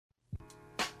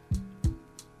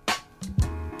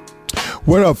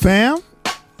What up, fam?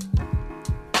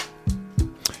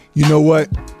 You know what?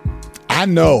 I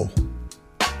know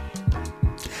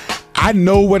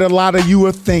what a lot of you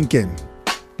are thinking.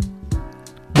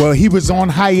 Well, he was on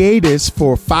hiatus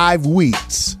for 5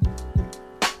 weeks.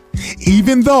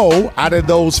 Even though out of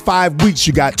those 5 weeks,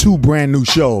 you got 2 brand new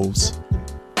shows.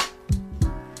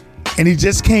 And he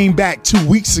just came back 2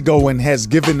 weeks ago and has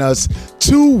given us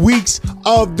 2 weeks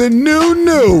of the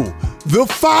new, the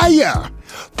fire.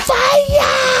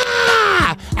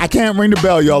 I can't ring the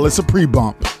bell, y'all. It's a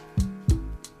pre-bump.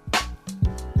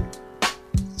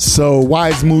 So why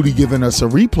is Moody giving us a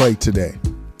replay today?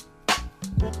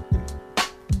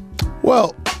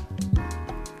 Well,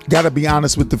 gotta be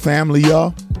honest with the family,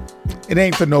 y'all. It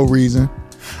ain't for no reason.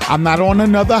 I'm not on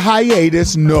another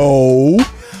hiatus. No,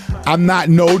 I'm not.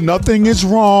 No, nothing is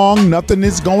wrong. Nothing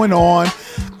is going on.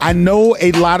 I know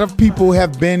a lot of people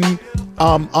have been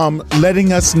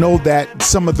letting us know that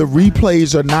some of the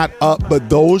replays are not up, but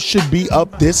those should be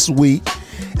up this week.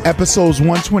 Episodes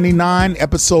 129,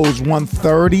 episodes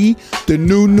 130, the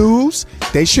new news,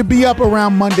 they should be up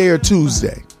around Monday or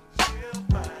Tuesday.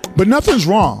 But nothing's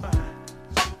wrong.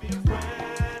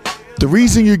 The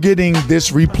reason you're getting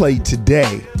this replay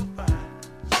today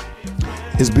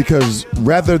is because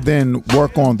rather than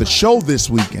work on the show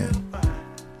this weekend,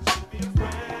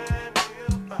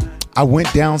 I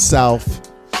went down south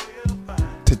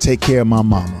to take care of my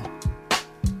mama.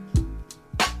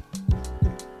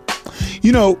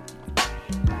 You know,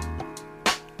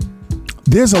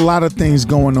 there's a lot of things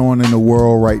going on in the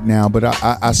world right now, but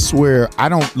I swear, I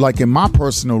don't, like in my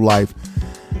personal life,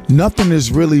 nothing is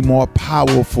really more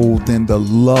powerful than the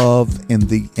love and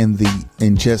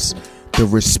just the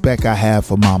respect I have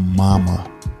for my mama.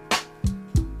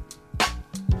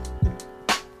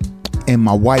 And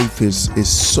my wife is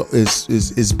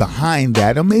behind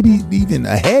that, or maybe even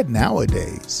ahead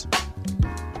nowadays.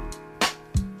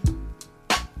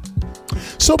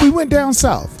 So we went down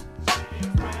south.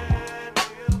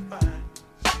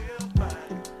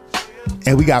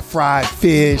 And we got fried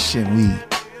fish, and we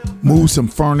moved some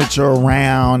furniture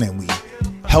around, and we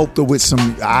helped her with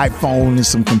some iPhone and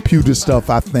some computer stuff,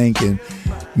 I think. And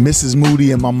Mrs.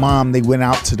 Moody and my mom, they went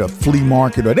out to the flea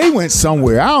market, or they went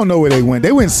somewhere. I don't know where they went.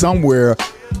 They went somewhere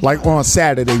like on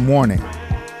Saturday morning.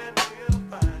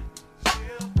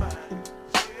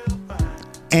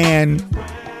 And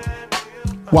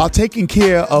while taking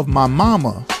care of my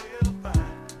mama,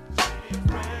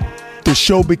 the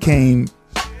show became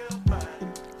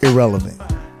irrelevant.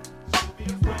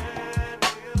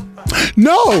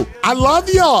 No, I love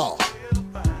y'all.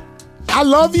 I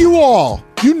love you all.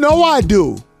 You know I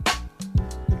do.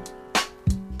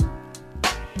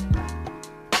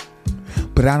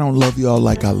 But I don't love y'all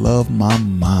like I love my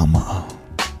mama.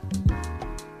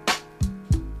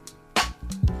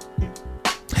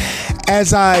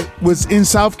 As I was in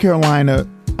South Carolina,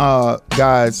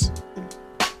 guys,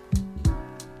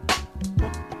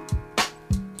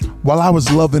 while I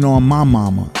was loving on my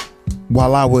mama,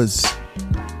 while I was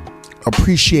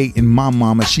appreciating my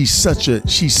mama, she's such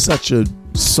a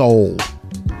soul.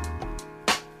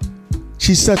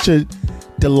 She's such a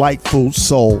delightful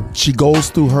soul. She goes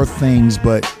through her things,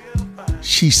 but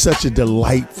she's such a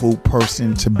delightful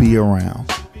person to be around.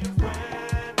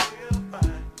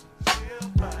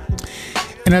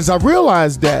 And as I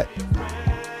realized that,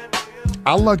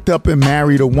 I lucked up and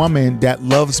married a woman that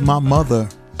loves my mother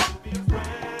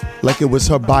like it was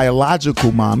her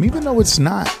biological mom, even though it's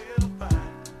not.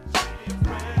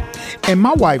 And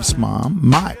my wife's mom,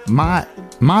 my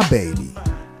baby,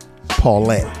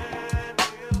 Paulette,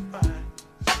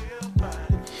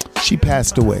 she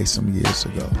passed away some years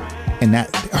ago, and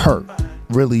that hurt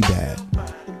really bad.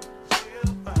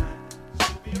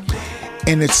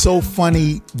 And it's so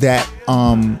funny that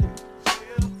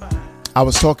I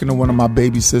was talking to one of my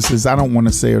baby sisters. I don't want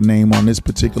to say her name on this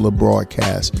particular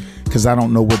broadcast because I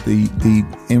don't know what the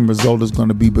end result is going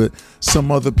to be, but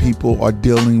some other people are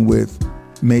dealing with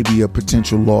maybe a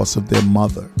potential loss of their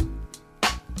mother.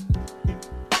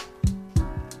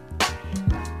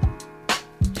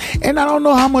 And I don't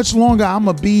know how much longer I'm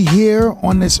going to be here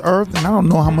on this earth, and I don't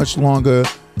know how much longer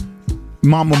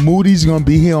Mama Moody's going to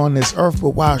be here on this earth,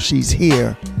 but while she's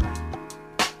here,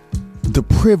 the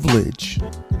privilege,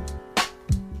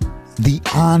 the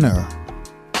honor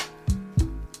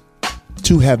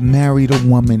to have married a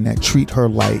woman that treat her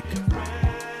like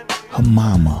her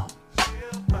mama.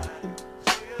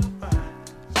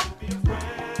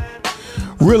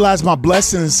 Realize my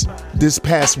blessings this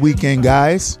past weekend,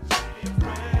 guys.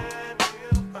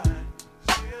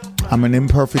 I'm an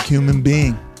imperfect human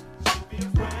being.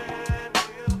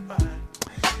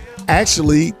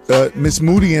 Actually, Miss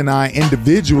Moody and I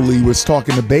individually was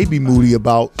talking to baby Moody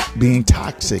about being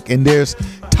toxic. And there's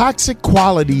toxic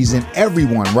qualities in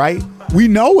everyone, right? We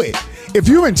know it. If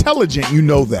you're intelligent, you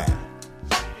know that.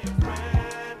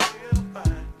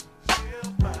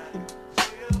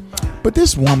 But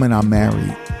this woman I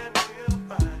married,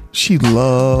 she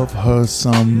loved her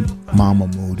some Mama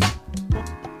Moody.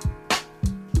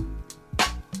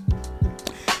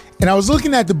 And I was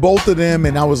looking at the both of them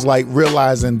and I was like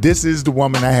realizing this is the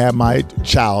woman I had my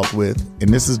child with.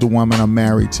 And this is the woman I'm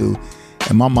married to.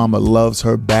 And my mama loves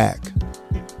her back.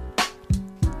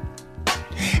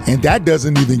 And that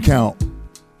doesn't even count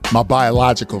my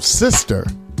biological sister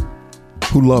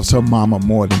who loves her mama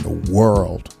more than the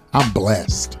world. I'm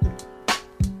blessed.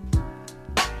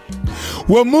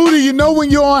 Well, Moody, you know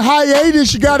when you're on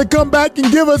hiatus, you got to come back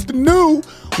and give us the new.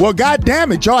 Well, God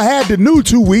damn it, y'all had the new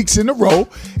 2 weeks in a row,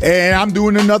 and I'm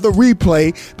doing another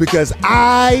replay because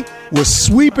I was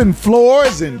sweeping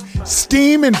floors and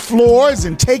steaming floors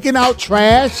and taking out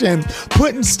trash and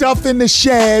putting stuff in the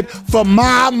shed for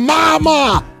my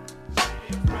mama.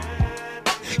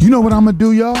 You know what I'm going to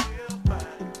do, y'all?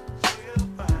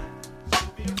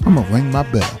 I'm going to ring my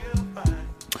bell.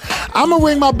 I'm going to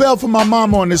ring my bell for my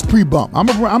mama on this pre-bump. I'm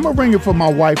going to ring it for my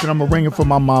wife, and I'm going to ring it for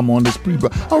my mama on this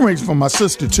pre-bump. I'm going to ring it for my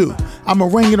sister, too. I'm going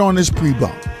to ring it on this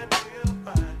pre-bump.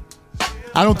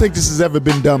 I don't think this has ever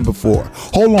been done before.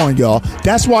 Hold on, y'all.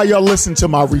 That's why y'all listen to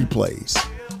my replays.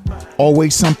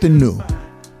 Always something new.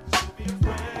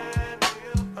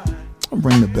 I'll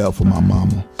ring the bell for my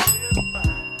mama.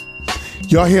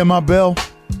 Y'all hear my bell?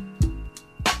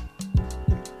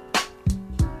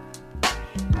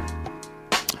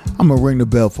 I'm going to ring the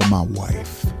bell for my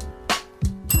wife.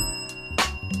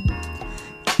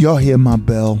 Y'all hear my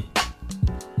bell?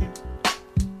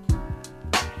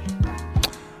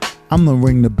 I'm going to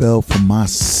ring the bell for my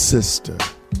sister.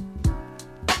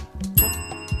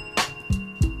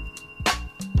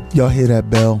 Y'all hear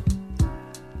that bell?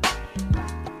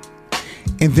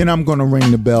 And then I'm going to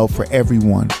ring the bell for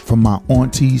everyone, from my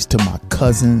aunties to my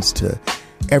cousins to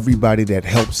everybody that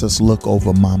helps us look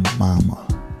over my mama.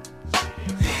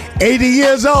 80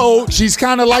 years old. She's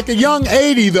kind of like a young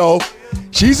 80, though.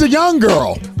 She's a young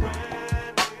girl.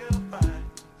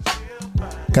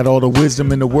 Got all the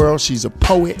wisdom in the world. She's a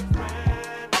poet.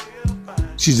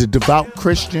 She's a devout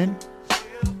Christian.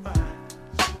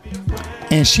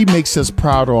 And she makes us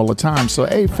proud all the time. So,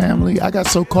 hey, family, I got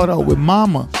so caught up with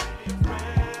mama,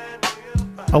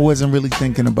 I wasn't really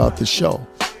thinking about the show.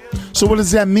 So what does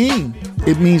that mean?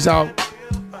 It means I'll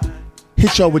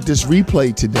hit y'all with this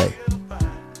replay today.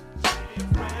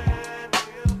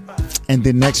 And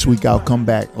then next week I'll come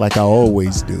back like I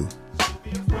always do.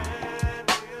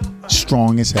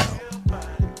 Strong as hell.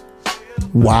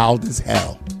 Wild as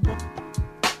hell.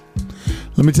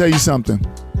 Let me tell you something.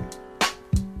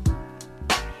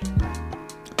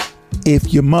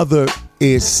 If your mother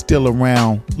is still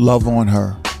around, love on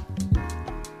her.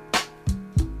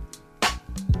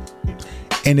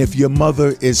 And if your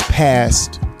mother is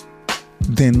passed,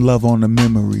 then love on the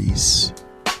memories.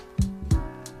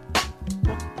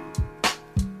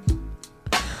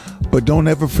 But don't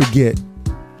ever forget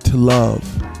to love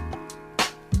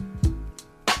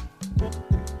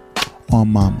on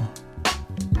mama.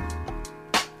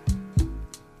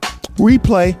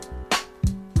 Replay.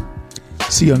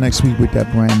 See you next week with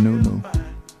that brand new.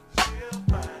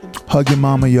 Hug your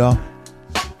mama, y'all.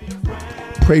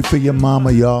 Pray for your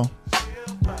mama, y'all.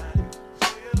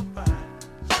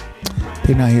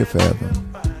 They're not here forever.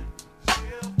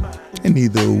 And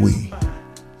neither are we.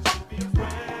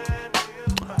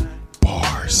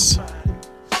 Bars.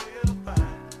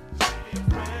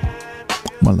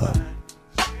 My love.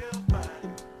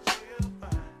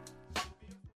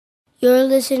 You're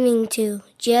listening to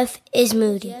Jeff is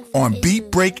Moody on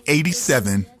Beat Break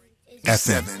 87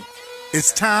 FM.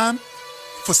 It's time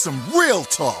for some real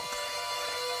talk.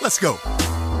 Let's go.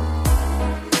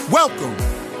 Welcome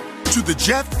to the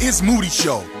Jeff is Moody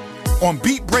Show on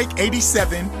Beat Break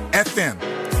 87 FM.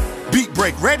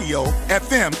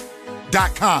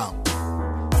 BeatBreakRadioFM.com.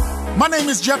 My name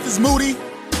is Jeff is Moody,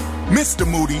 Mr.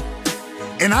 Moody,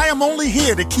 and I am only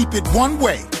here to keep it one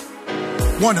way.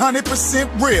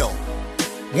 100% real,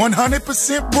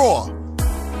 100% raw,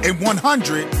 and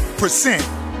 100%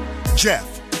 Jeff.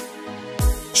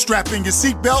 Strap in your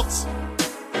seatbelts,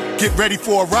 get ready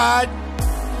for a ride,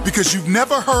 because you've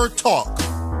never heard talk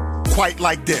quite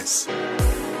like this.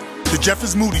 The Jeff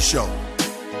is Moody Show,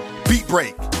 Beat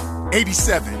Break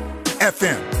 87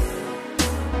 FM.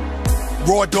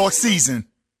 Raw dog season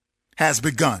has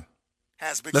begun.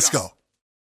 Let's go.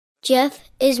 Jeff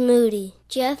is Moody.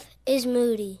 Jeff is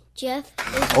Moody. Jeff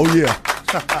is Oh, yeah.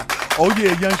 Oh,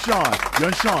 yeah, Young Sean.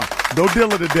 Young Sean. No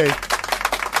dealer today.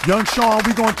 Young Sean,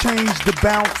 we're going to change the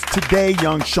bounce today,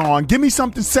 Young Sean. Give me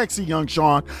something sexy, Young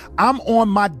Sean. I'm on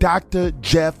my Dr.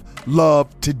 Jeff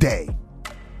Love today.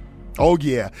 Oh,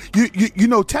 yeah. You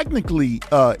know, technically,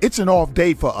 it's an off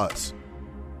day for us.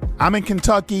 I'm in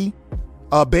Kentucky.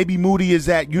 Baby Moody is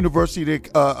at University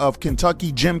of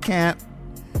Kentucky gym camp.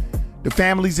 The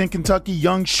family's in Kentucky.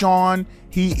 Young Sean,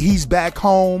 he's back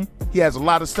home. He has a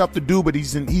lot of stuff to do, but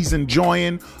he's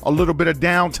enjoying a little bit of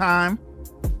downtime.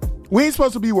 We ain't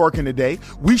supposed to be working today.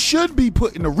 We should be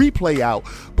putting a replay out,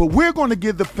 but we're going to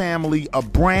give the family a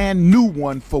brand new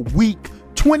one for week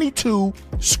 22.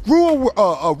 Screw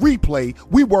a replay.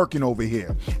 We working over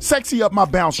here. Sexy up my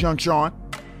bounce, Young Sean.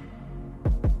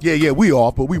 Yeah, we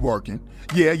off, but we working.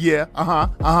 Yeah,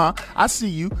 I see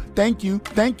you. Thank you.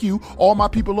 All my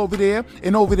people over there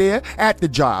and over there at the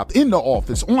job, in the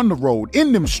office, on the road,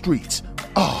 in them streets.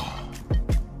 Oh,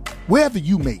 wherever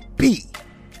you may be.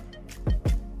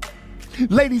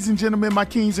 Ladies and gentlemen, my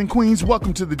kings and queens,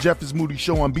 welcome to the Jeff is Moody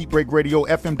Show on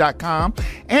BeatBreakRadioFM.com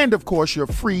and, of course, your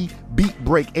free Beat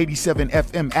Break 87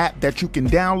 FM app that you can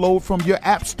download from your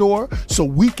app store so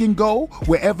we can go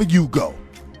wherever you go.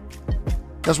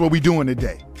 That's what we're doing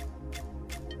today.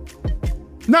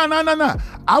 No.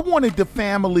 I wanted the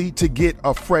family to get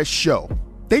a fresh show.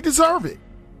 They deserve it.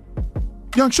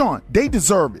 Young Sean, they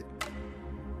deserve it.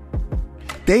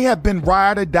 They have been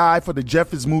ride or die for the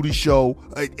Jeff is Moody Show,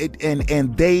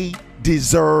 and they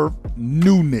deserve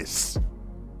newness.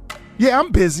 Yeah,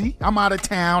 I'm busy. I'm out of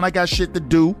town. I got shit to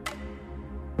do.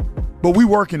 But we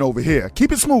working over here.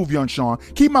 Keep it smooth, Young Sean.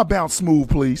 Keep my bounce smooth,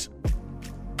 please.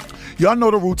 Y'all know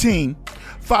the routine.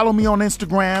 Follow me on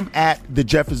Instagram at The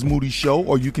Jeff is Moody Show,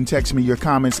 or you can text me your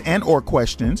comments and or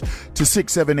questions to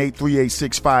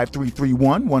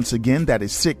 678-386-5331. Once again, that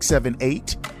is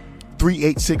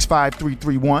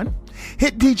 678-386-5331.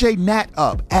 Hit DJ Nat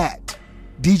up at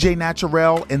DJ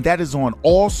Naturel, and that is on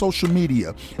all social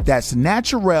media. That's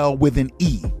Naturel with an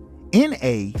E.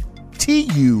 Naturel.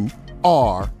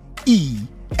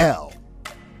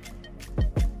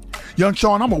 Young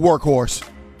Sean, I'm a workhorse.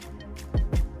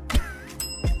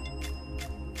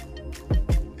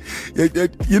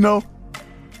 You know,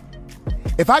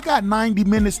 if I got 90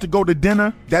 minutes to go to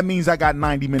dinner, that means I got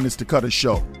 90 minutes to cut a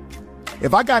show.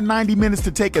 If I got 90 minutes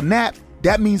to take a nap,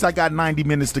 that means I got 90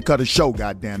 minutes to cut a show,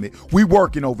 goddammit. We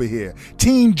working over here.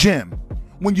 Team Jim.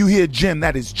 When you hear Jim,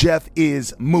 that is Jeff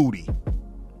is Moody.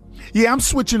 Yeah, I'm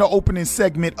switching the opening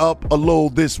segment up a little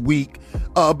this week.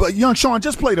 But Young Sean,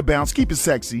 just play the bounce. Keep it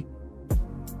sexy.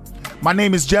 My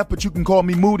name is Jeff, but you can call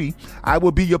me Moody. I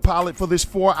will be your pilot for this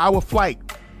 4-hour flight.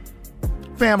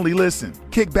 Family, listen,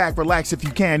 kick back, relax if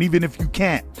you can, even if you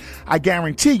can't. I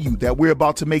guarantee you that we're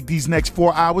about to make these next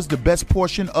 4 hours the best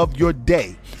portion of your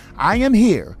day. I am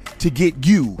here to get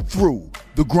you through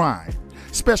the grind.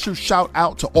 Special shout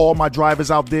out to all my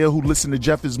drivers out there who listen to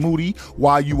Jeff is Moody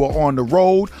while you are on the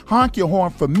road. Honk your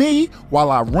horn for me while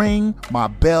I ring my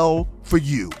bell for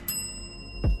you.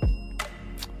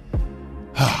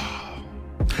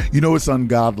 You know, it's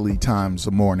ungodly times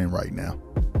of morning right now.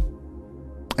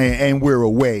 And we're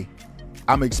away.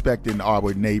 I'm expecting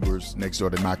our neighbors next door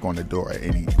to knock on the door at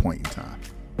any point in time.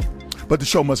 But the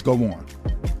show must go on.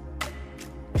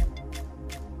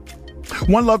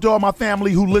 One love to all my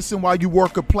family who listen while you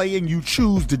work or play, and you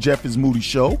choose the Jeff is Moody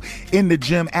Show in the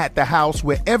gym, at the house,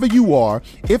 wherever you are.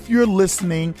 If you're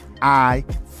listening, I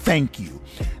thank you.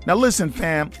 Now listen,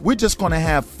 fam, we're just going to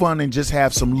have fun and just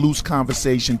have some loose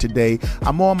conversation today.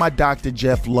 I'm on my Dr.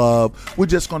 Jeff Love. We're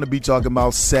just going to be talking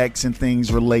about sex and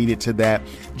things related to that.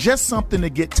 Just something to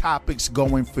get topics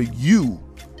going for you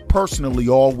personally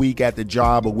all week at the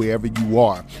job or wherever you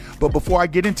are. But before I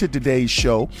get into today's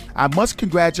show, I must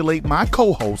congratulate my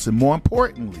co-host and, more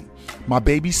importantly, my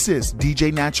baby sis,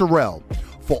 DJ Naturel,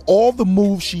 for all the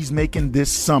moves she's making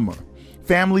this summer.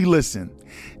 Family, listen.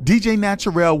 DJ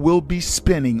Naturel will be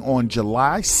spinning on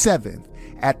July 7th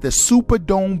at the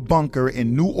Superdome Bunker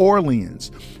in New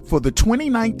Orleans for the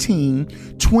 2019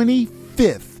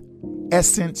 25th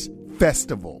Essence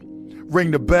Festival.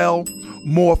 Ring the bell,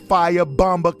 more fire,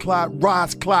 bomber clot,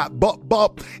 rise clot,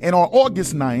 bup. And on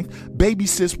August 9th, Baby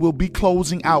Sis will be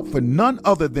closing out for none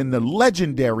other than the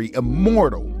legendary,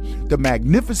 immortal, the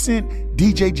magnificent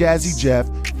DJ Jazzy Jeff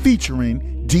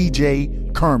featuring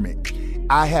DJ Kermit.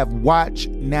 I have watched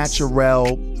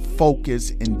Naturel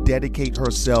focus and dedicate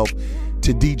herself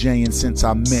to DJing since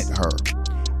I met her.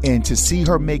 And to see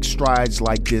her make strides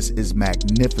like this is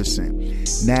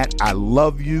magnificent. Nat, I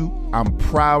love you. I'm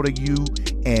proud of you.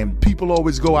 And people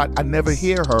always go, I never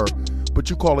hear her, but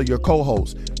you call her your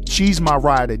co-host. She's my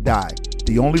ride or die.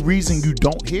 The only reason you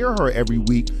don't hear her every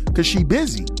week, because she's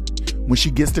busy. When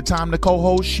she gets the time to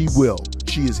co-host, she will.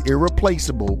 She is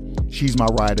irreplaceable. She's my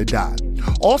ride or die.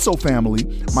 Also,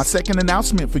 family, my second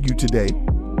announcement for you today.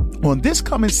 On this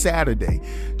coming Saturday,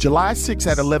 July 6th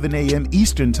at 11 a.m.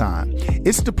 Eastern Time,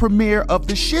 it's the premiere of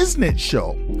The Shiznit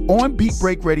Show on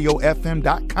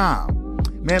BeatBreakRadioFM.com.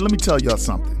 Man, let me tell y'all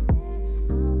something.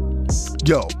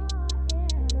 Yo,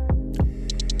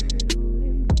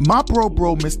 my bro,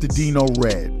 Mr. Dino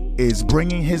Red, is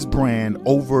bringing his brand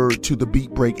over to the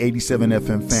Beat Break 87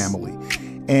 FM family,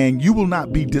 and you will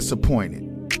not be disappointed.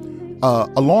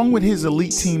 Along with his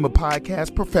elite team of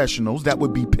podcast professionals, that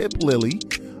would be Pip Lilly,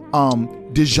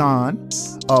 Dijon,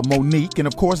 Monique, and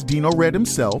of course Dino Red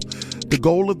himself. The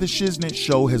goal of the Shiznit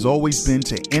Show has always been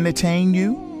to entertain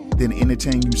you, then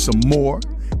entertain you some more,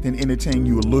 then entertain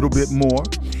you a little bit more,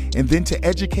 and then to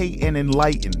educate and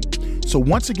enlighten. So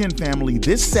once again, family,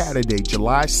 this Saturday,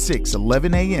 July 6th,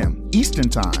 11 a.m. Eastern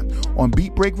Time on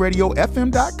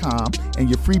BeatBreakRadioFM.com and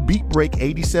your free Beat Break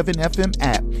 87 FM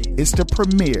app is the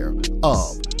premiere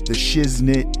of The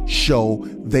Shiznit Show.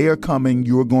 They are coming.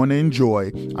 You're going to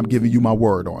enjoy. I'm giving you my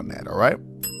word on that, all right?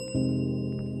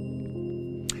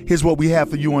 Here's what we have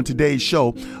for you on today's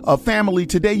show. Family,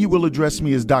 today you will address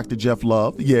me as Dr. Jeff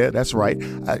Love. Yeah, that's right.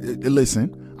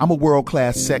 Listen, I'm a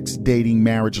world-class sex, dating,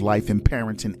 marriage, life, and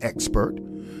parenting expert.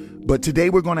 But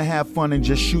today we're going to have fun and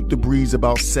just shoot the breeze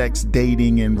about sex,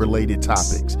 dating, and related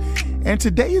topics. And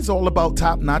today is all about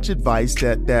top-notch advice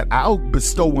that I'll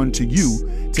bestow unto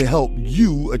you to help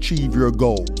you achieve your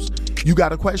goals. You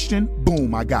got a question?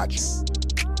 Boom, I got you.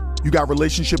 You got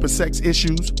relationship or sex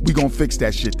issues? We gonna fix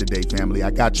that shit today, family.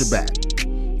 I got your back.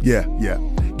 Yeah.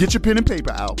 Get your pen and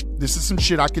paper out. This is some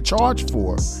shit I could charge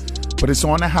for, but it's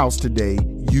on the house today.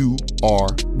 You are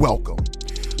welcome.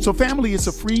 So, family, it's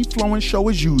a free-flowing show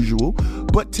as usual,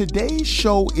 but today's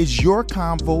show is your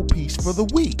convo piece for the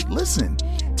week. Listen,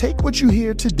 take what you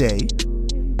hear today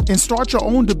and start your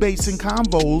own debates and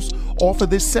convos off of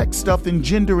this sex stuff and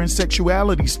gender and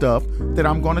sexuality stuff that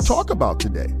I'm going to talk about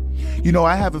today. You know,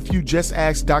 I have a few Just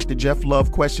Ask Dr. Jeff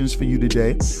Love questions for you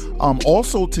today.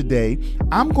 Also today,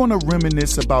 I'm going to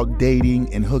reminisce about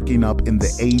dating and hooking up in the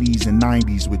 80s and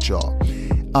 90s with y'all.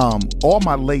 All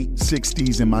my late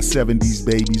 60s and my 70s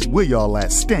babies, where y'all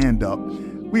at? Stand up.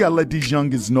 We got to let these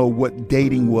youngins know what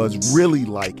dating was really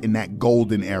like in that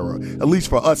golden era. At least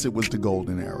for us, it was the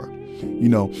golden era. You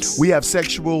know, we have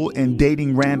sexual and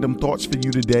dating random thoughts for you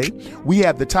today. We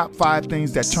have the top 5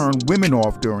 things that turn women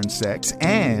off during sex,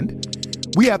 and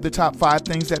we have the top 5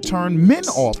 things that turn men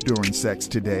off during sex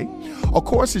today. Of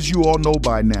course, as you all know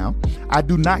by now, I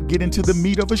do not get into the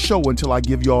meat of a show until I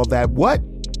give you all that what?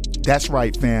 That's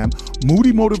right, fam.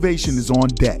 Moody motivation is on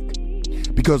deck,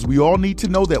 because we all need to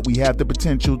know that we have the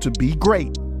potential to be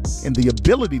great and the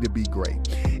ability to be great.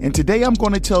 And today I'm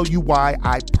going to tell you why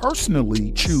I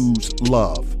personally choose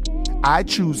love. I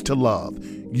choose to love.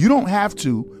 You don't have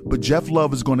to, but Jeff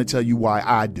Love is going to tell you why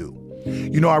I do.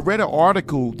 You know, I read an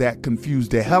article that confused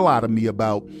the hell out of me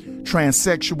about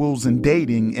transsexuals and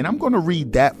dating, and I'm going to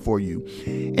read that for you.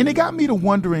 And it got me to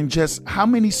wondering just how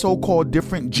many so-called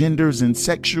different genders and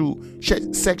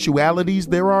sexualities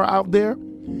there are out there.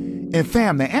 And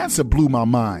fam, the answer blew my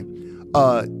mind.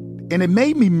 And it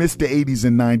made me miss the 80s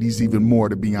and 90s even more,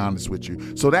 to be honest with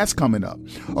you. So that's coming up.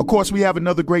 Of course, we have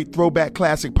another great throwback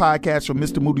classic podcast from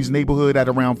Mr. Moody's Neighborhood at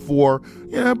around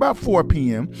about 4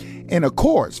 p.m. And of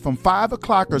course, from 5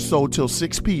 o'clock or so till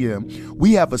 6 p.m.,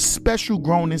 we have a special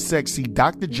grown and sexy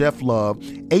Dr. Jeff Love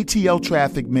ATL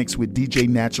Traffic mix with DJ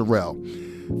Naturel.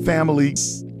 Family,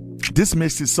 this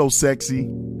mix is so sexy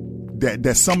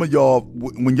that some of y'all,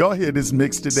 when y'all hear this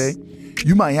mix today,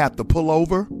 you might have to pull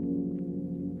over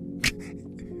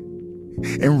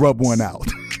and rub one out.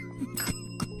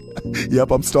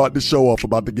 Yep, I'm starting to show off,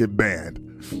 about to get banned.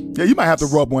 Yeah, you might have to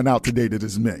rub one out today to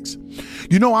this mix.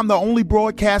 You know, I'm the only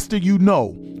broadcaster you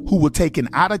know who will take an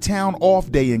out-of-town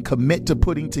off day and commit to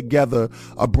putting together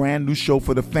a brand new show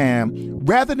for the fam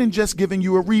rather than just giving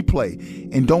you a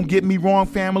replay. And don't get me wrong,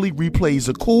 family, replays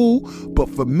are cool, but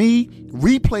for me,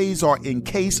 replays are in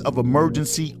case of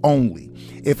emergency only.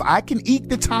 If I can eke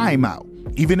the time out,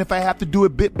 even if I have to do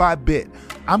it bit by bit,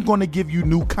 I'm going to give you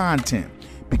new content,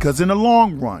 because in the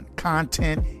long run,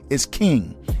 content is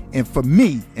king. And for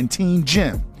me and Team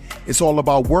Jim, it's all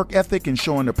about work ethic and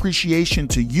showing appreciation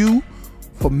to you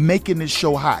for making this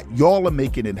show hot. Y'all are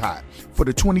making it hot for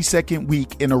the 22nd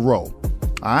week in a row.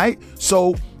 All right.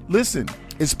 So listen,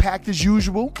 it's packed as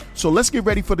usual. So let's get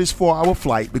ready for this 4-hour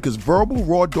flight, because Verbal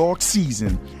Raw Dog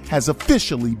season has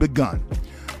officially begun.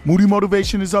 Moody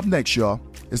Motivation is up next, y'all.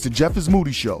 It's the Jeff is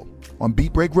Moody Show on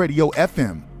Beat Break Radio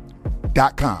FM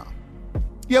beatbreak8077.com.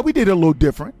 Yeah, we did it a little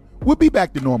different. We'll be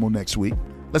back to normal next week.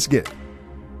 Let's get it.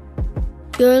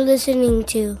 You're listening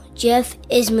to Jeff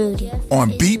is Moody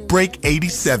On Beat Break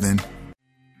 87.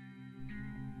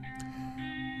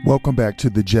 Welcome back to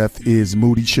the Jeff is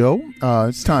Moody show.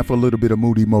 It's time for a little bit of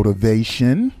Moody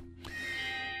motivation.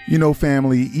 You know,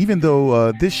 family, even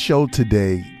though this show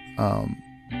today,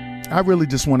 I really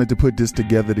just wanted to put this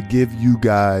together to give you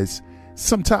guys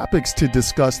some topics to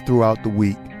discuss throughout the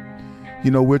week. You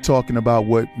know, we're talking about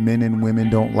what men and women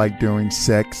don't like during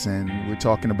sex, and we're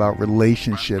talking about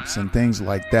relationships and things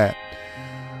like that.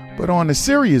 But on a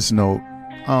serious note,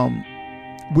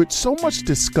 with so much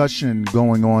discussion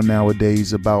going on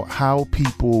nowadays about how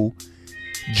people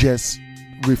just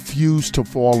refuse to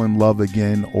fall in love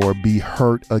again or be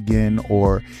hurt again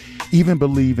or even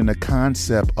believe in the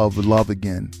concept of love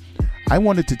again, I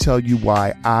wanted to tell you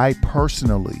why I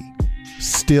personally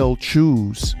still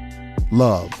choose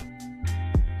love.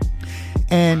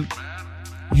 And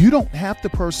you don't have to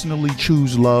personally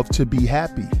choose love to be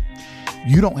happy.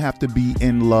 You don't have to be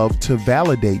in love to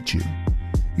validate you.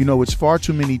 You know, it's far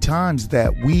too many times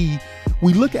that we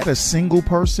look at a single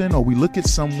person, or we look at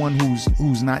someone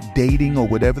who's not dating, or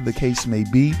whatever the case may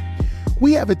be.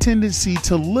 We have a tendency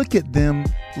to look at them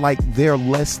like they're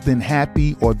less than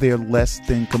happy or they're less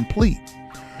than complete.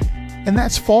 And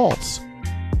that's false.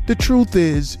 The truth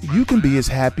is, you can be as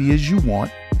happy as you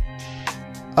want.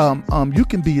 You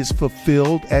can be as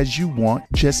fulfilled as you want,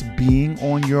 just being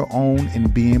on your own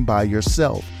and being by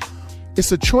yourself.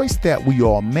 It's a choice that we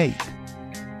all make.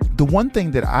 The one thing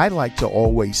that I like to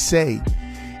always say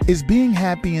is being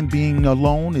happy and being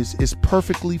alone is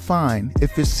perfectly fine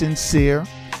if it's sincere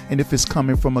and if it's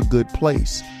coming from a good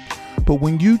place. But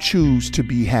when you choose to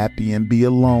be happy and be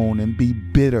alone and be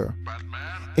bitter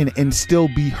and still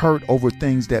be hurt over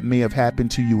things that may have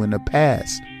happened to you in the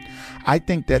past, I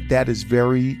think that is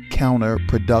very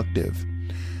counterproductive.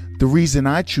 The reason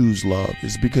I choose love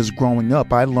is because growing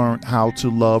up, I learned how to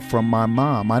love from my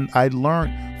mom. I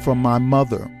learned from my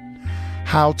mother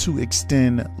how to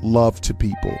extend love to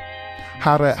people,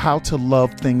 how to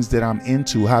love things that I'm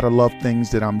into, how to love things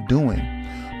that I'm doing.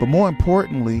 But more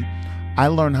importantly, I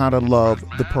learned how to love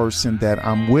the person that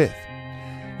I'm with.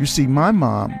 You see, my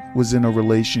mom was in a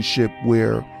relationship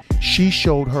where she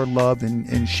showed her love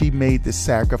and she made the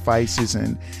sacrifices,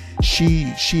 and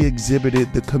she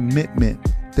exhibited the commitment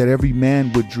that every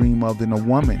man would dream of in a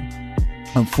woman.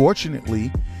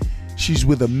 Unfortunately, she's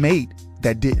with a mate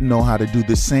that didn't know how to do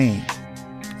the same.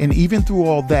 And even through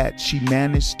all that, she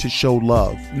managed to show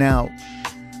love. Now,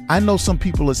 I know some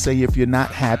people will say, if you're not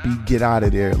happy, get out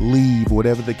of there, leave,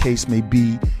 whatever the case may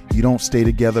be. You don't stay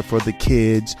together for the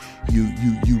kids. You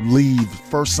leave.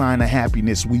 First sign of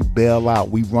happiness, we bail out,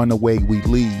 we run away, we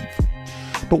leave.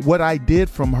 But what I did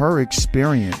from her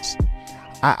experience,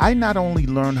 I not only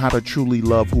learned how to truly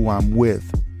love who I'm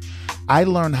with, I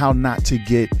learned how not to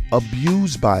get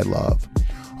abused by love.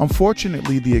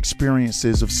 Unfortunately, the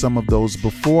experiences of some of those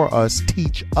before us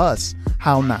teach us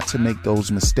how not to make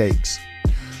those mistakes.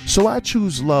 So I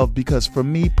choose love because for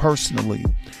me personally,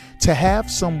 to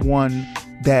have someone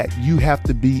that you have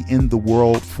to be in the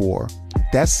world for,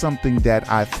 that's something that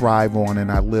I thrive on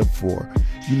and I live for.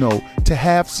 You know, to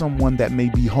have someone that may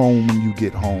be home when you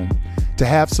get home, to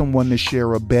have someone to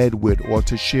share a bed with, or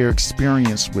to share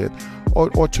experience with,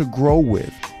 or to grow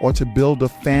with, or to build a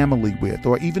family with,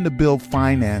 or even to build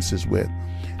finances with.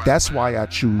 That's why I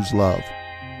choose love.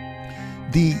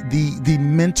 The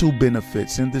mental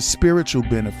benefits and the spiritual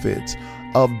benefits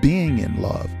of being in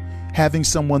love, having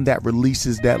someone that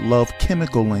releases that love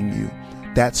chemical in you.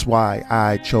 That's why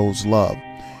I chose love.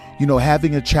 You know,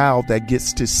 having a child that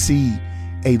gets to see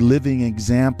a living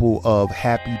example of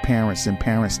happy parents and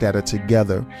parents that are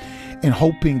together, and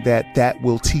hoping that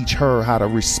will teach her how to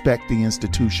respect the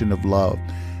institution of love.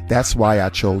 That's why I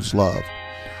chose love.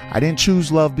 I didn't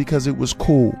choose love because it was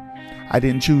cool. I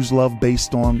didn't choose love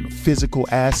based on physical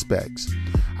aspects.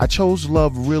 I chose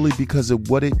love really because of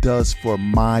what it does for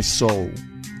my soul.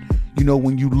 You know,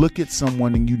 when you look at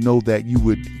someone and you know that you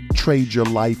would trade your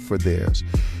life for theirs.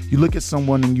 You look at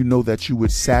someone and you know that you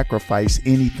would sacrifice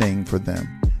anything for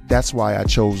them. That's why I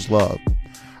chose love.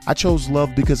 I chose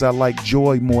love because I like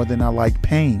joy more than I like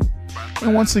pain.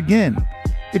 And once again,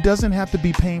 it doesn't have to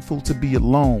be painful to be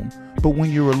alone. But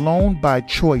when you're alone by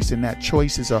choice, and that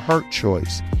choice is a hurt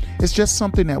choice, it's just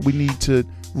something that we need to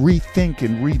rethink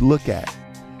and relook at.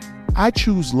 I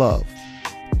choose love.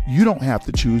 You don't have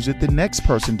to choose it. The next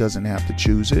person doesn't have to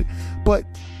choose it. But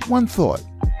one thought,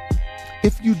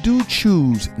 if you do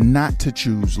choose not to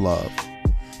choose love,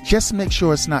 just make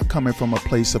sure it's not coming from a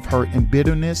place of hurt and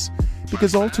bitterness,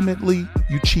 because ultimately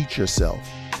you cheat yourself.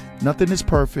 Nothing is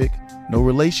perfect. No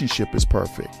relationship is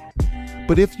perfect.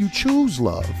 But if you choose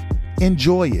love,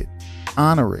 enjoy it,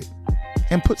 honor it,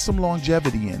 and put some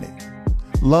longevity in it.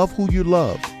 Love who you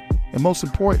love. And most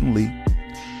importantly,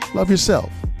 love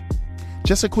yourself.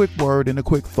 Just a quick word and a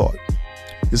quick thought.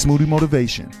 It's Moody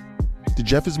Motivation. The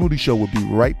Jeff is Moody Show will be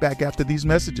right back after these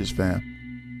messages, fam.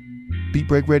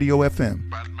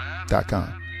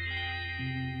 BeatBreakRadioFM.com.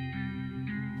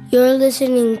 You're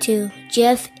listening to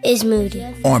Jeff is Moody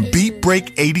on Beat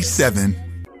Break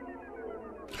 87.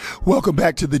 Welcome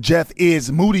back to the Jeff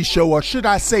is Moody Show, or should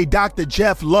I say Dr.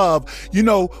 Jeff Love. You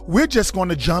know, we're just going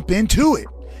to jump into it.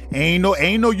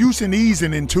 Ain't no use in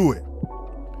easing into it.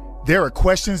 There are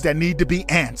questions that need to be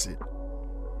answered.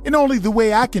 And only the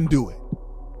way I can do it.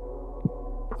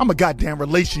 I'm a goddamn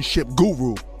relationship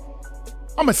guru.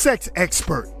 I'm a sex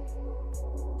expert.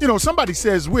 You know, somebody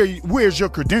says, where's your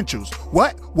credentials?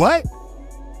 What? Where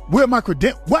are my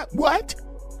credentials? What?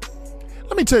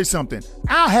 Let me tell you something.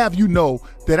 I'll have you know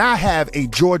that I have a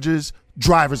Georgia's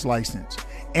driver's license,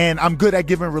 and I'm good at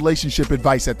giving relationship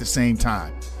advice at the same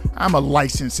time. I'm a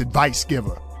licensed advice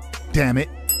giver. Damn it.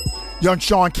 Young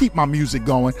Sean, keep my music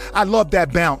going. I love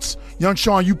that bounce. Young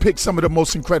Sean, you picked some of the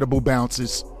most incredible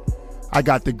bounces. I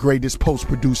got the greatest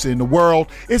post-producer in the world.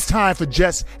 It's time for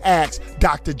Just Ask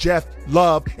Dr. Jeff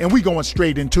Love, and we going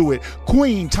straight into it.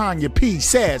 Queen Tanya P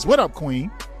says, what up,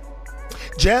 Queen?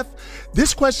 Jeff,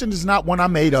 this question is not one I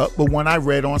made up, but one I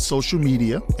read on social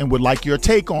media and would like your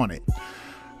take on it.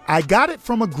 I got it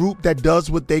from a group that does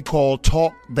what they call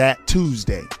Talk That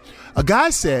Tuesday. A guy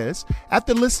says,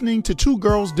 after listening to two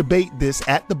girls debate this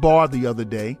at the bar the other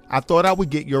day, I thought I would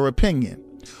get your opinion.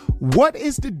 What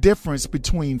is the difference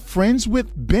between friends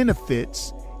with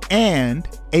benefits and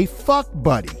a fuck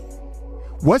buddy?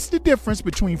 What's the difference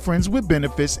between friends with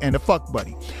benefits and a fuck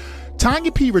buddy?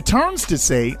 Tanya P returns to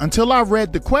say, until I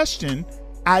read the question,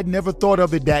 I'd never thought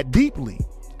of it that deeply.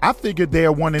 I figured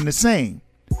they're one and the same.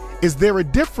 Is there a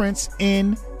difference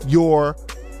in your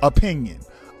opinion?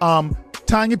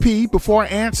 Tanya P, before I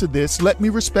answer this, let me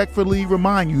respectfully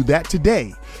remind you that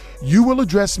today you will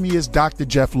address me as Dr.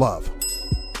 Jeff Love.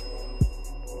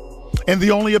 And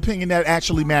the only opinion that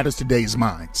actually matters today is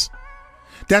mine.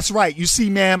 That's right. You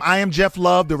see, ma'am, I am Jeff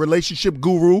Love, the relationship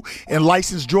guru and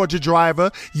licensed Georgia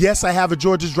driver. Yes, I have a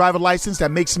Georgia's driver license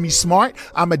that makes me smart.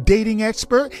 I'm a dating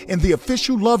expert and the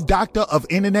official love doctor of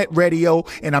internet radio.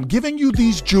 And I'm giving you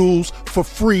these jewels for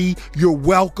free. You're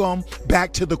welcome.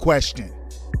 Back to the question.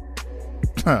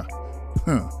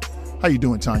 How you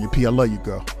doing, Tanya P? I love you,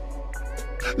 girl.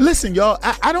 Listen, y'all,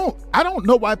 I don't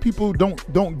know why people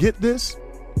don't get this.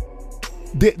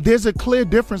 There's a clear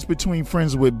difference between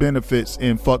friends with benefits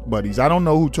and fuck buddies. I don't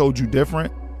know who told you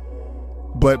different,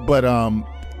 but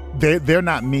they're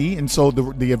not me, and so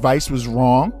the advice was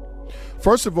wrong.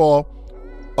 First of all,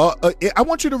 I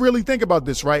want you to really think about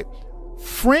this, right?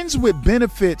 Friends with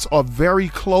benefits are very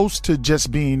close to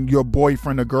just being your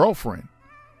boyfriend or girlfriend,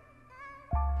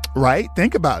 right?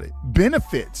 Think about it.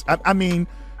 Benefits. I mean,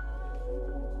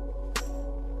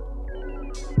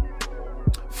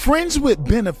 friends with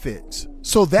benefits.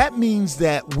 So that means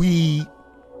that we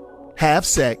have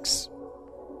sex,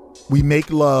 we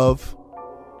make love,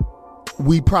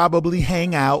 we probably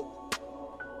hang out.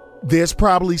 There's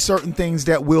probably certain things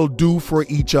that we'll do for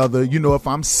each other. You know, if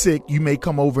I'm sick, you may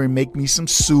come over and make me some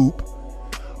soup,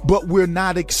 but we're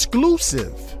not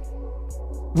exclusive.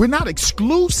 We're not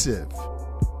exclusive.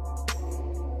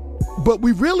 But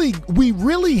we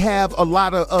really have a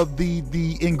lot of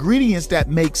the ingredients that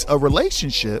makes a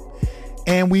relationship.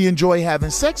 And we enjoy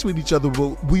having sex with each other,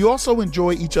 but we also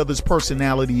enjoy each other's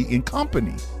personality and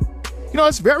company. You know,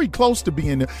 it's very close to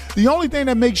being there. The only thing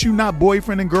that makes you not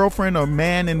boyfriend and girlfriend or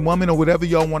man and woman or whatever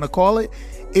y'all want to call it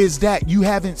is that you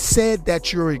haven't said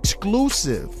that you're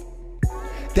exclusive.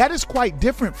 That is quite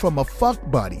different from a fuck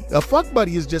buddy. A fuck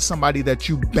buddy is just somebody that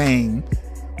you bang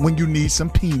when you need some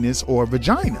penis or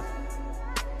vagina.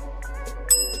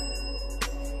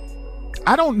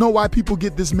 I don't know why people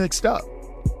get this mixed up.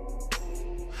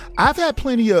 I've had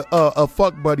plenty of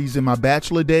fuck buddies in my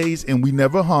bachelor days, and we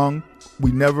never hung.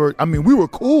 We were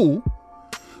cool,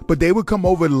 but they would come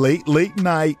over late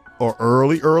night or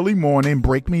early morning,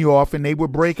 break me off, and they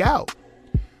would break out.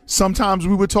 Sometimes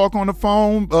we would talk on the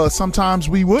phone. Sometimes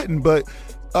we wouldn't. But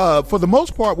for the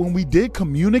most part, when we did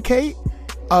communicate,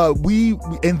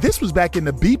 and this was back in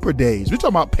the beeper days. We're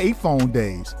talking about payphone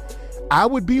days. I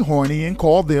would be horny and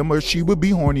call them, or she would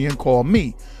be horny and call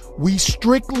me. We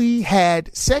strictly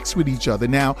had sex with each other.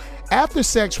 Now, after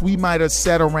sex, we might have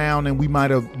sat around and we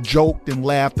might have joked and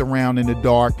laughed around in the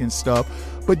dark and stuff.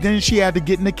 but then she had to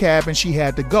get in the cab and she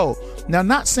had to go. Now,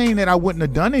 not saying that I wouldn't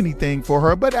have done anything for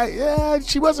her, but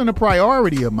she wasn't a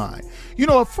priority of mine. You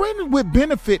know, a friend with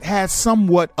benefit has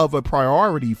somewhat of a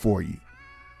priority for you.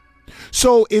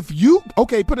 So if you,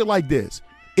 okay, put it like this.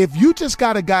 If you just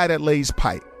got a guy that lays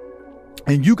pipe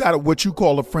and you got what you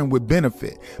call a friend with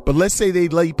benefit, but let's say they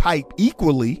lay pipe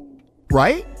equally,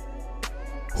 right?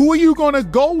 Who are you going to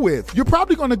go with? You're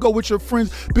probably going to go with your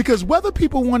friends, because whether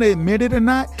people want to admit it or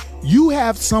not, you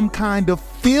have some kind of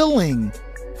feeling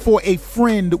for a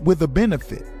friend with a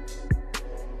benefit.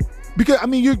 Because, I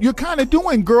mean, you're kind of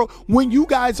doing, when you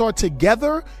guys are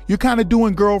together, you're kind of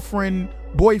doing girlfriend,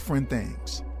 boyfriend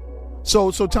things.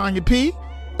 So Tanya P.,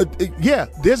 yeah,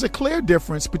 there's a clear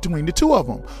difference between the two of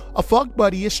them. A fuck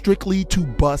buddy is strictly to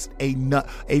bust a nut.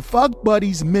 A fuck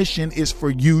buddy's mission is for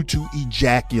you to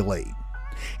ejaculate.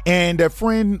 And a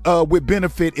friend with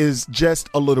benefit is just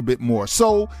a little bit more.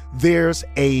 So there's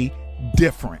a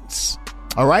difference.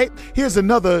 All right. Here's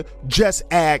another Just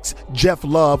Ask Jeff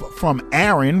Love from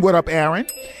Aaron. What up, Aaron?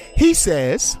 He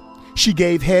says she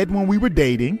gave head when we were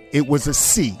dating. It was a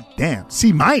C. Damn,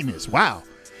 C minus. Wow.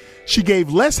 She gave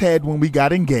less head when we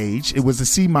got engaged. It was a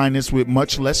C minus with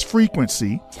much less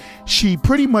frequency. She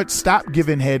pretty much stopped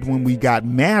giving head when we got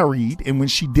married. And when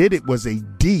she did, it was a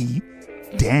D.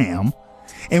 Damn.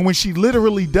 And when she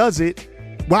literally does it,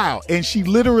 wow. And she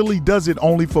literally does it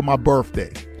only for my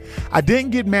birthday. I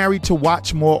didn't get married to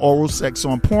watch more oral sex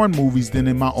on porn movies than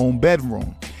in my own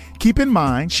bedroom. Keep in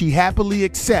mind, she happily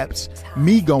accepts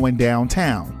me going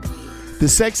downtown. The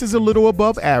sex is a little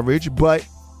above average, but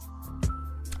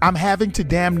I'm having to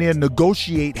damn near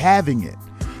negotiate having it.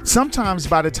 Sometimes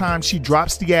by the time she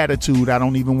drops the attitude, I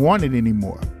don't even want it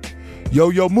anymore.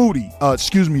 Yo, Moody.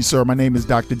 Excuse me, sir. My name is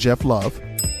Dr. Jeff Love.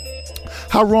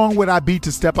 How wrong would I be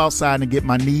to step outside and get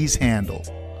my knees handled?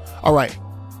 All right.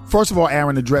 First of all,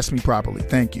 Aaron, address me properly.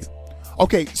 Thank you.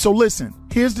 Okay, so listen,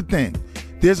 here's the thing.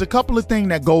 There's a couple of things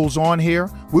that goes on here.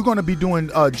 We're going to be doing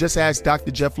Just Ask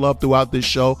Dr. Jeff Love throughout this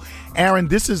show. Aaron,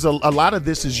 this is a lot of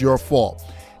this is your fault.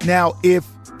 Now, if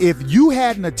you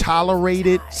hadn't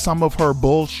tolerated some of her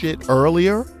bullshit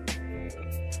earlier,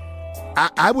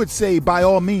 I would say by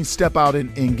all means step out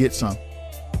and get some.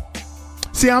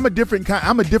 See, I'm a different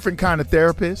kind of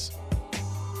therapist.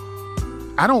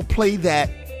 I don't play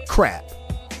that crap.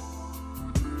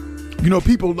 You know,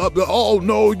 people love the, oh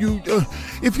no,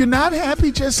 if you're not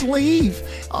happy, just leave.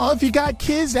 Oh, if you got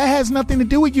kids, that has nothing to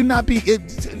do with you not being.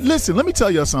 Listen, let me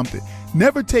tell you something.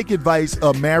 Never take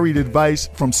married advice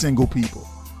from single people.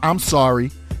 I'm sorry.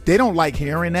 They don't like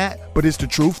hearing that, but it's the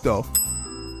truth though.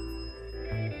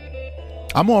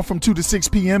 I'm on from 2 to 6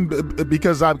 p.m.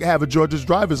 because I have a Georgia's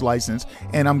driver's license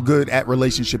and I'm good at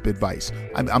relationship advice.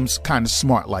 I'm kind of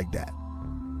smart like that.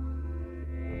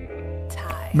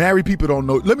 Married people don't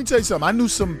know. Let me tell you something. I knew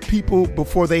some people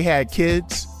before they had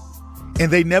kids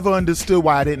and they never understood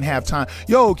why I didn't have time.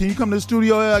 Yo, can you come to the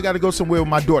studio? I got to go somewhere with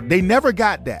my daughter. They never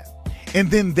got that. And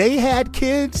then they had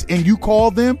kids and you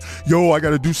call them, yo, I got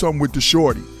to do something with the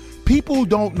shorty. People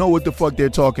don't know what the fuck they're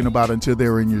talking about until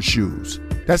they're in your shoes.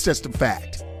 That's just a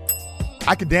fact.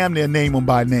 I could damn near name them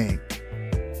by name.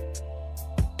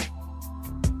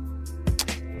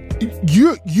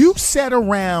 You sat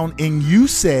around and you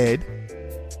said,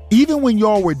 even when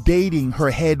y'all were dating, her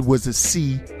head was a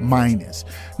C minus.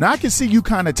 Now I can see you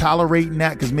kind of tolerating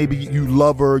that because maybe you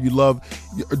love her,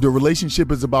 the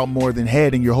relationship is about more than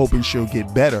head and you're hoping she'll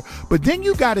get better. But then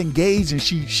you got engaged and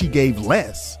she gave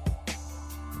less.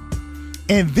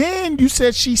 And then you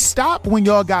said she stopped when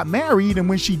y'all got married, and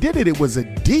when she did it, it was a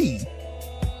D.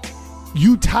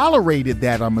 You tolerated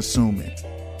that, I'm assuming.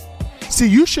 See,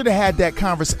 you should have had that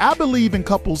conversation. I believe in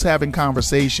couples having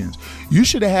conversations. You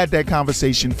should have had that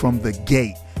conversation from the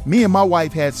gate. Me and my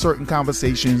wife had certain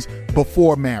conversations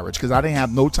before marriage because I didn't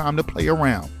have no time to play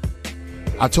around.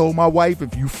 I told my wife,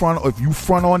 if you front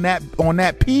on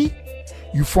that P,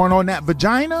 you front on that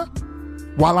vagina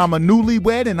while I'm a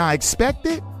newlywed and I expect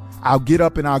it, I'll get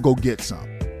up and I'll go get some.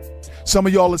 Some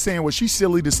of y'all are saying, well, she's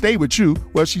silly to stay with you.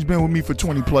 Well, she's been with me for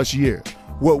 20 plus years.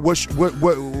 Where are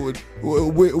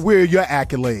your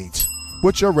accolades?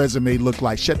 What's your resume look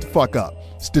like? Shut the fuck up.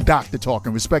 It's the doctor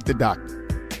talking. Respect the doctor.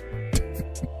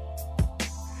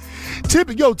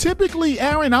 Typically,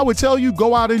 Aaron, I would tell you,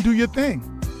 go out and do your thing.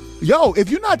 Yo, if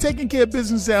you're not taking care of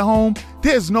business at home,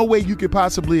 there's no way you could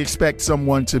possibly expect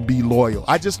someone to be loyal.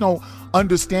 I just don't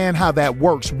understand how that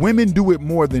works. Women do it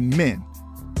more than men,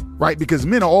 right? Because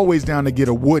men are always down to get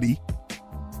a woody.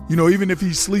 You know, even if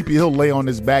he's sleepy, he'll lay on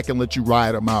his back and let you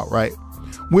ride him out, right?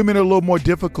 Women are a little more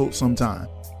difficult sometimes.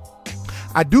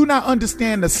 I do not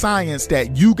understand the science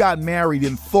that you got married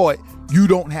and thought you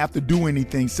don't have to do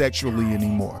anything sexually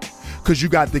anymore because you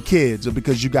got the kids or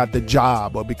because you got the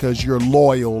job or because you're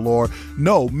loyal. Or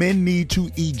no, men need to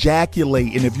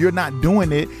ejaculate. And if you're not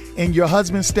doing it and your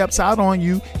husband steps out on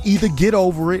you, either get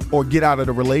over it or get out of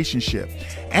the relationship.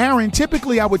 Aaron,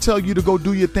 typically I would tell you to go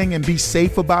do your thing and be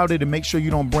safe about it and make sure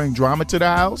you don't bring drama to the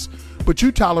house. But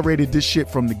you tolerated this shit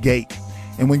from the gate.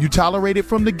 And when you tolerate it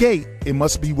from the gate, it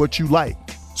must be what you like.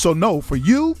 So no, for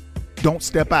you, don't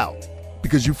step out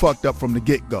because you fucked up from the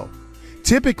get-go.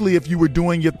 Typically, if you were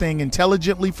doing your thing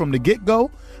intelligently from the get-go,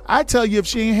 I tell you, if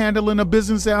she ain't handling her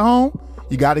business at home,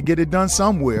 you got to get it done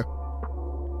somewhere.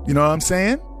 You know what I'm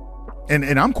saying?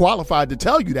 And I'm qualified to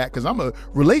tell you that because I'm a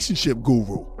relationship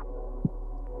guru.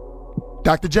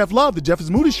 Dr. Jeff Love, the Jeff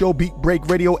is Moody Show,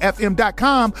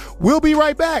 BeatBreakRadioFM.com. We'll be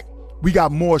right back. We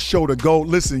got more show to go.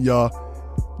 Listen, y'all,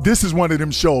 this is one of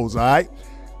them shows, all right?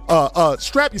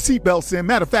 Strap your seatbelts in.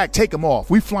 Matter of fact, take them off.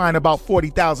 We flying about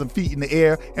 40,000 feet in the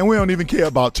air, and we don't even care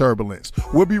about turbulence.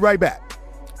 We'll be right back.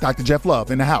 Dr. Jeff Love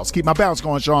in the house. Keep my bounce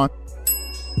going, Sean.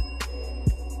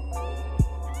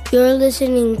 You're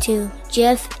listening to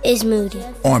Jeff is Moody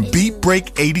on Beat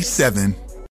Break 87.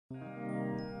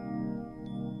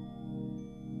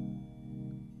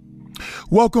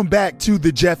 Welcome back to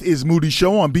the Jeff is Moody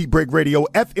Show on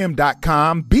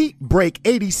BeatBreakRadioFM.com. Beat Break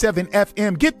 87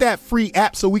 FM. Get that free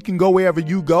app so we can go wherever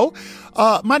you go.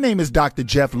 My name is Dr.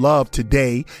 Jeff Love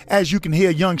today. As you can hear,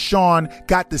 young Sean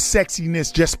got the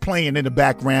sexiness just playing in the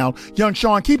background. Young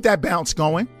Sean, keep that bounce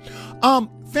going.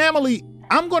 Family,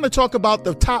 I'm going to talk about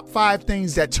the top 5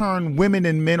 things that turn women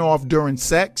and men off during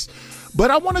sex. But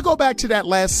I want to go back to that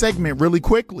last segment really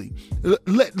quickly.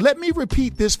 Let me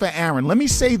repeat this for Aaron. Let me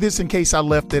say this in case I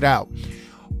left it out.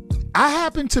 I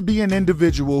happen to be an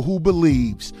individual who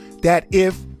believes that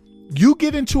if you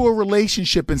get into a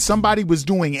relationship and somebody was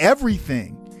doing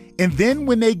everything, and then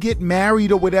when they get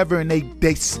married or whatever and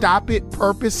they stop it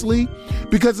purposely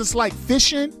because it's like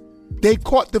fishing, they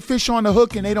caught the fish on the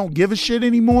hook and they don't give a shit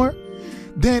anymore,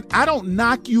 then I don't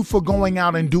knock you for going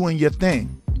out and doing your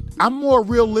thing. I'm more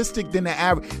realistic than the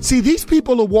average. See, these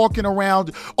people are walking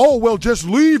around, oh, well, just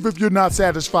leave if you're not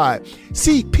satisfied.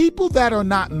 See, people that are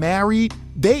not married,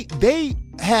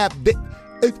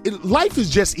 life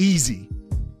is just easy.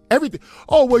 Everything.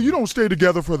 Oh, well, you don't stay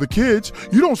together for the kids.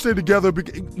 You don't stay together.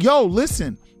 Yo,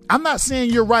 listen, I'm not saying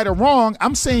you're right or wrong.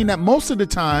 I'm saying that most of the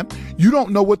time, you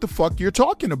don't know what the fuck you're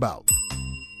talking about.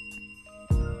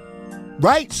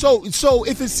 Right? So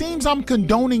if it seems I'm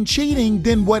condoning cheating,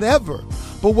 then whatever.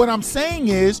 But what I'm saying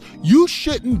is you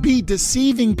shouldn't be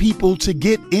deceiving people to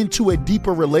get into a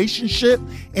deeper relationship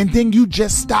and then you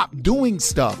just stop doing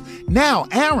stuff. Now,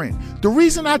 Aaron, the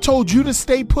reason I told you to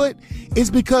stay put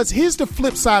is because here's the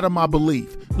flip side of my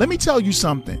belief. Let me tell you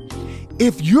something.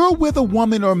 If you're with a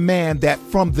woman or man that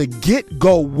from the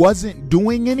get-go wasn't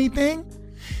doing anything,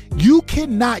 you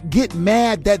cannot get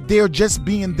mad that they're just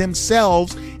being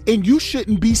themselves and you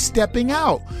shouldn't be stepping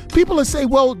out. People will say,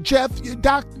 well, Jeff,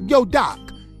 Doc,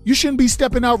 you shouldn't be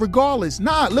stepping out regardless.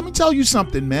 Nah, let me tell you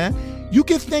something, man. You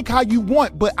can think how you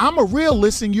want, but I'm a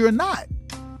realist and you're not.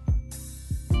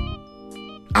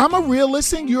 I'm a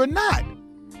realist and you're not.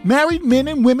 Married men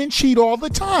and women cheat all the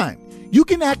time. You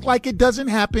can act like it doesn't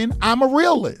happen. I'm a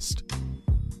realist.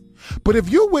 But if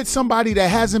you're with somebody that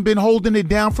hasn't been holding it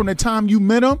down from the time you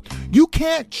met them, you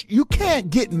can't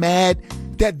get mad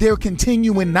that they're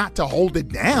continuing not to hold it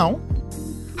down.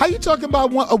 How you talking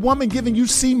about a woman giving you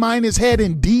C- head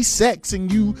and D sex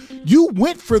and you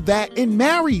went for that and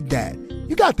married that?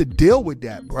 You got to deal with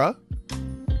that, bruh.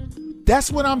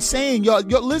 That's what I'm saying, y'all.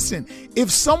 Listen, if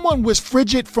someone was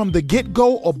frigid from the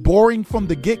get-go or boring from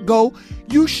the get-go,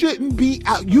 you shouldn't be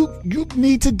out. You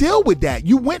need to deal with that.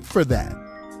 You went for that.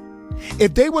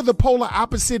 If they were the polar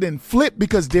opposite and flip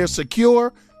because they're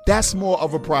secure, that's more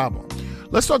of a problem.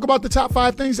 Let's talk about the top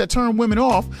 5 things that turn women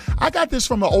off. I got this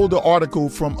from an older article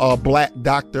from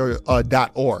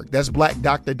blackdoctor.org. That's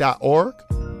blackdoctor.org.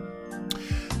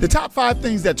 The top 5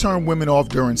 things that turn women off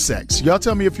during sex. Y'all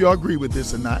tell me if y'all agree with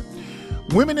this or not.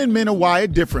 Women and men are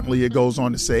wired differently, it goes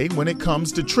on to say, when it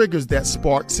comes to triggers that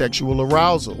spark sexual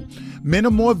arousal. Men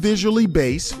are more visually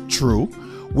based, true,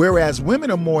 whereas women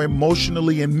are more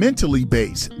emotionally and mentally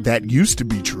based. That used to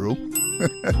be true.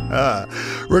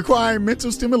 Requiring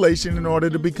mental stimulation in order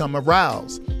to become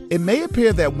aroused. It may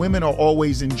appear that women are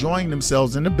always enjoying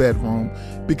themselves in the bedroom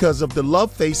because of the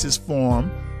love faces form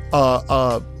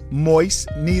moist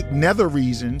nether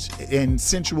regions, and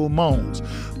sensual moans.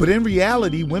 But in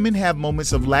reality, women have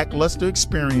moments of lackluster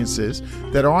experiences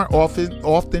that aren't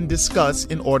often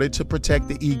discussed in order to protect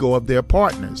the ego of their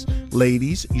partners.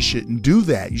 Ladies, you shouldn't do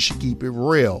that. You should keep it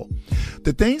real.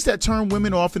 The things that turn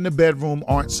women off in the bedroom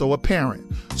aren't so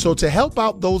apparent. So to help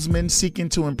out those men seeking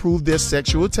to improve their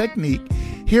sexual technique,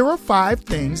 here are 5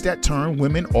 things that turn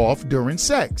women off during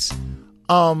sex.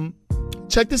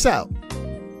 Check this out.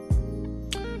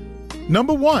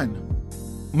 Number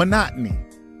 1, monotony.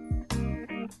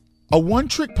 A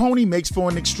one-trick pony makes for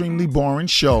an extremely boring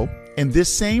show, and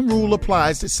this same rule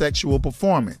applies to sexual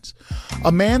performance.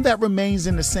 A man that remains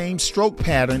in the same stroke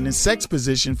pattern and sex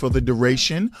position for the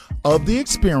duration of the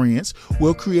experience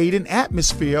will create an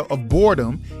atmosphere of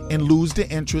boredom and lose the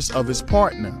interest of his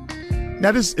partner.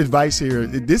 Now, this advice here,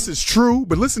 this is true,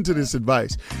 but listen to this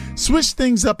advice. Switch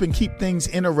things up and keep things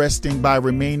interesting by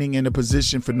remaining in a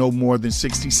position for no more than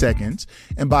 60 seconds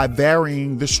and by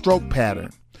varying the stroke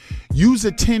pattern. Use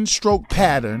a 10-stroke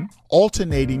pattern,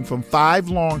 alternating from 5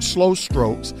 long, slow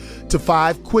strokes to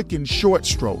 5 quick and short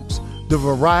strokes. The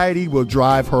variety will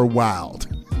drive her wild.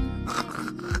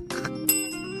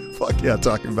 Fuck yeah,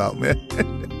 talking about, man.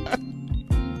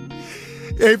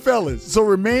 Hey fellas,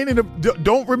 so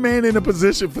don't remain in a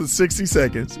position for 60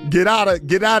 seconds. Get out of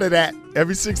that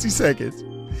every 60 seconds.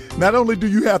 Not only do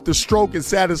you have to stroke and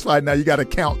satisfy, now you got to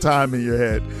count time in your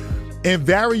head. And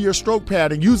vary your stroke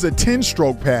pattern. Use a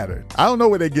 10-stroke pattern. I don't know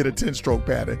where they get a 10-stroke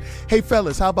pattern. Hey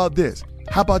fellas, how about this?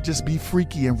 How about just be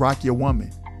freaky and rock your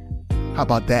woman? How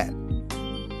about that?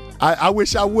 I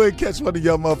wish I would catch one of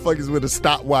y'all motherfuckers with a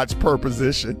stopwatch per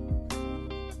position.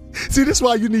 See, this is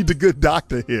why you need the good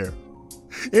doctor here.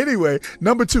 Anyway,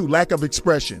 number 2, lack of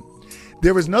expression.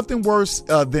 There is nothing worse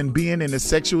than being in a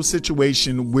sexual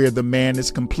situation where the man is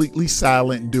completely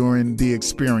silent during the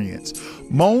experience.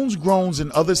 Moans, groans,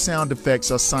 and other sound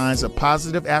effects are signs of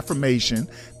positive affirmation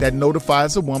that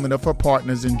notifies a woman of her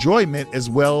partner's enjoyment as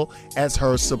well as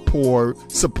her superb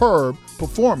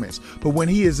performance. But when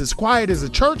he is as quiet as a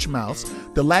church mouse,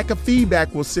 the lack of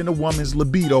feedback will send a woman's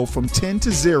libido from 10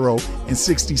 to 0 in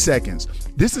 60 seconds.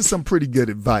 This is some pretty good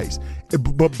advice.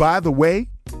 But by the way,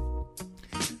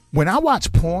 when I watch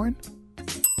porn,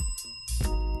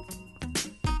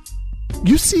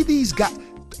 you see these guys,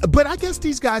 but I guess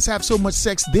these guys have so much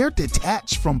sex, they're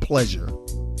detached from pleasure.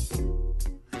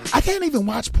 I can't even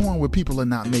watch porn where people are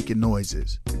not making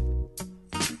noises.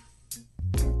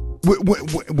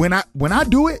 When I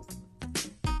do it,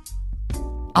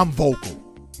 I'm vocal.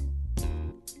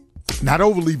 Not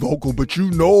overly vocal, but you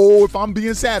know if I'm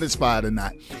being satisfied or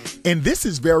not. And this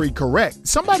is very correct.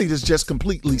 Somebody that's just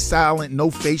completely silent, no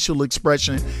facial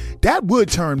expression, that would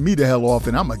turn me the hell off,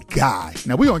 and I'm a guy.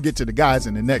 Now, we're going to get to the guys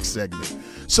in the next segment.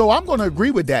 So I'm going to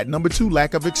agree with that. Number 2,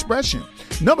 lack of expression.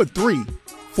 Number 3,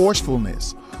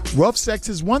 forcefulness. Rough sex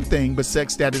is one thing, but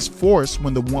sex that is forced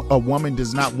when a woman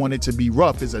does not want it to be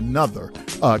rough is another.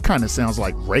 Kind of sounds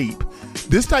like rape.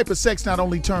 This type of sex not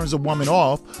only turns a woman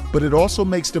off, but it also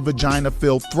makes the vagina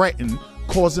feel threatened,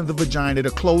 causing the vagina to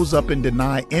close up and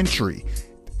deny entry.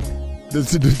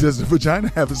 Does the vagina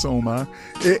have its own mind?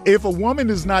 If a woman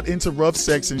is not into rough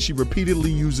sex and she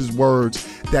repeatedly uses words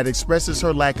that expresses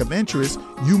her lack of interest,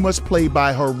 you must play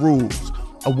by her rules.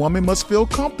 A woman must feel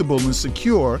comfortable and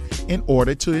secure in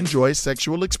order to enjoy a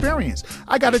sexual experience.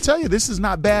 I got to tell you, this is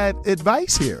not bad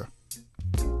advice here.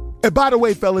 And by the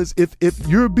way, fellas, if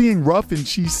you're being rough and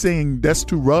she's saying that's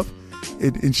too rough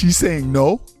and she's saying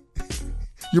no,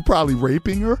 you're probably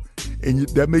raping her, and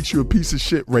that makes you a piece of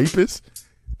shit rapist.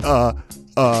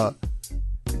 Yeah.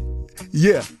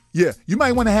 You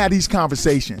might want to have these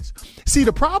conversations. See,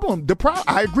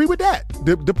 I agree with that.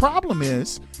 The problem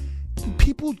is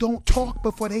people don't talk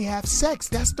before they have sex.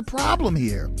 That's the problem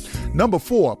here. Number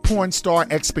 4, porn star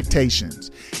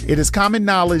expectations. It is common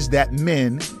knowledge that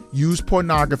men use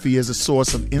pornography as a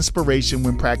source of inspiration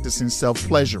when practicing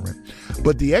self-pleasuring.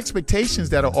 But the expectations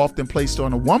that are often placed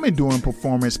on a woman during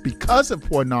performance because of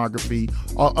pornography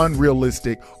are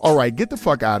unrealistic. All right, get the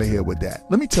fuck out of here with that.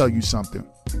 Let me tell you something.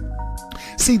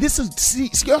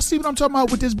 Y'all see what I'm talking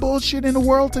about with this bullshit in the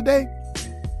world today?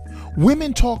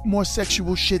 Women talk more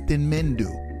sexual shit than men do.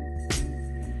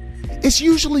 It's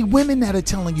usually women that are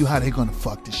telling you how they're gonna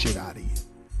fuck the shit out of you.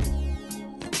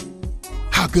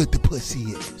 How good the pussy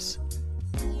is.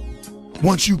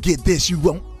 Once you get this, you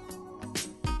won't.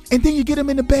 And then you get them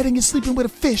in the bed and you're sleeping with a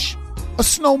fish, a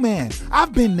snowman.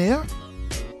 I've been there.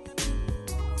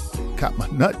 Got my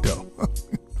nut though.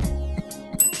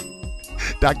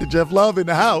 Dr. Jeff Love in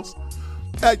the house.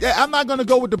 I'm not going to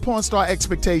go with the porn star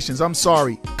expectations. I'm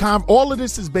sorry. All of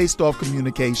this is based off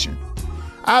communication.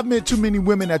 I've met too many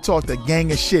women that talked a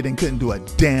gang of shit and couldn't do a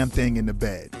damn thing in the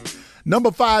bed.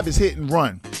 Number 5 is hit and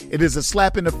run. It is a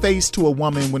slap in the face to a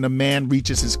woman when a man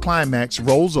reaches his climax,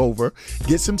 rolls over,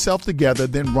 gets himself together,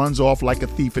 then runs off like a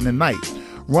thief in the night.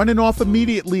 Running off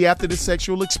immediately after the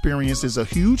sexual experience is a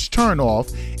huge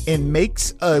turnoff and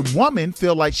makes a woman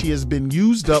feel like she has been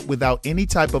used up without any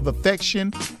type of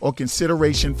affection or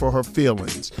consideration for her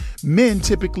feelings. Men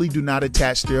typically do not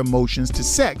attach their emotions to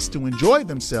sex to enjoy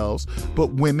themselves,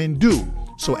 but women do.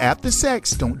 So after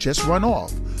sex, don't just run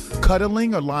off.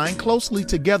 Cuddling or lying closely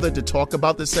together to talk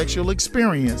about the sexual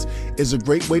experience is a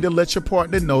great way to let your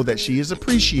partner know that she is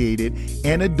appreciated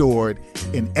and adored,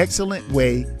 an excellent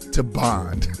way to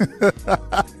bond.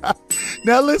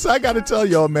 Now listen, I got to tell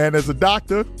y'all, man, as a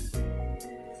doctor,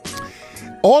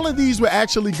 all of these were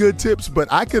actually good tips,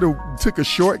 but I could have took a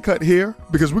shortcut here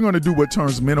because we're going to do what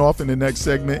turns men off in the next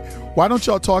segment. Why don't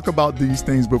y'all talk about these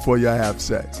things before y'all have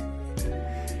sex?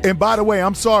 And by the way,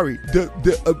 I'm sorry,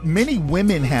 many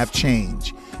women have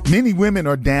changed. Many women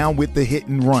are down with the hit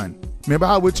and run. Remember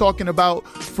how we're talking about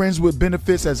friends with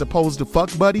benefits as opposed to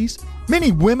fuck buddies?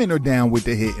 Many women are down with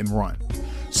the hit and run.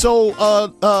 So,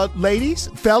 ladies,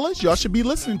 fellas, y'all should be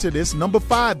listening to this. Number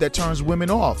 5 that turns women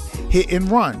off, hit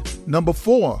and run. Number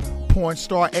 4, porn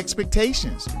star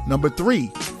expectations. Number 3,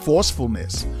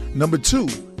 forcefulness. Number 2,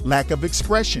 lack of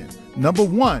expression. Number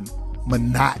 1,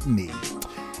 monotony.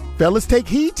 Fellas, take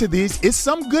heed to this. It's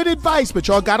some good advice, but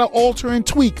y'all got to alter and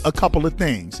tweak a couple of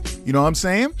things. You know what I'm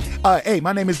saying? Hey,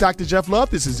 my name is Dr. Jeff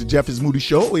Love. This is the Jeff is Moody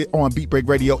Show on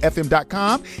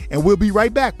BeatBreakRadioFM.com. And we'll be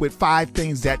right back with 5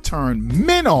 things that turn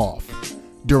men off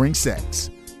during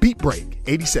sex. Beat Break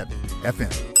 87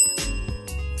 FM.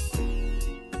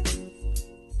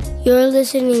 You're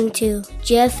listening to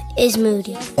Jeff is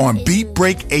Moody on Beat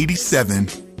Break 87.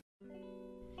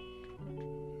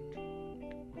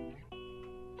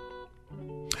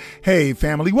 Hey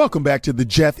family, welcome back to the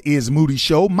Jeff is Moody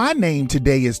Show. My name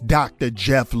today is Dr.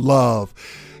 Jeff Love.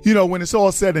 You know, when it's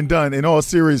all said and done, in all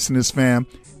seriousness, fam,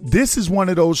 this is one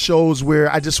of those shows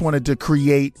where I just wanted to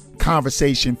create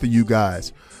conversation for you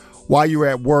guys. While you're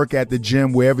at work, at the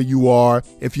gym, wherever you are,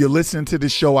 if you're listening to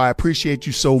this show, I appreciate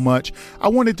you so much. I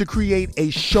wanted to create a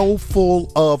show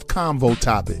full of convo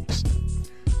topics.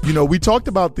 You know, we talked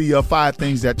about the 5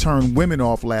 things that turn women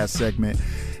off last segment.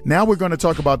 Now we're going to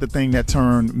talk about the thing that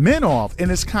turned men off.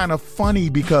 And it's kind of funny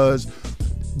because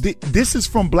this is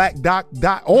from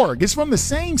blackdoc.org. It's from the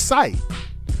same site.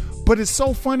 But it's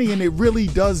so funny, and it really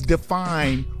does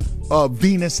define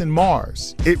Venus and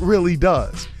Mars. It really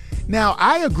does. Now,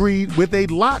 I agreed with a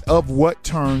lot of what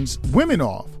turns women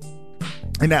off.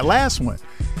 And that last one.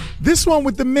 This one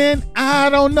with the men,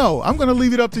 I don't know. I'm going to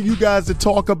leave it up to you guys to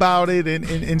talk about it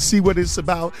and see what it's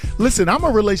about. Listen, I'm a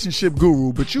relationship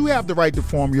guru, but you have the right to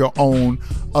form your own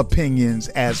opinions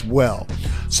as well.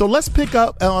 So let's pick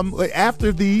up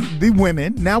after the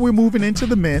women. Now we're moving into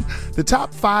the men. The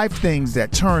top 5 things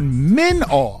that turn men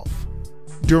off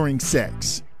during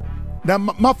sex. Now,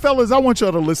 my fellas, I want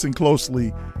y'all to listen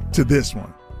closely to this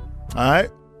one. All right?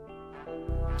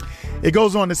 It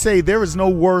goes on to say there is no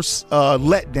worse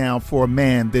letdown for a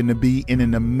man than to be in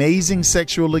an amazing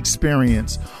sexual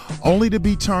experience only to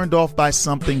be turned off by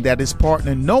something that his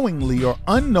partner knowingly or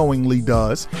unknowingly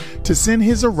does to send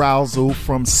his arousal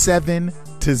from 7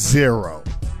 to 0.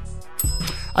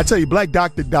 I tell you,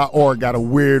 blackdoctor.org got a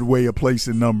weird way of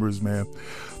placing numbers, man.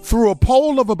 Through a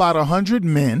poll of about 100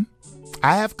 men,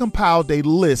 I have compiled a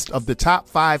list of the top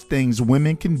 5 things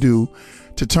women can do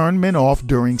to turn men off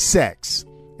during sex.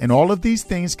 And all of these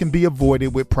things can be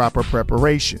avoided with proper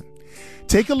preparation.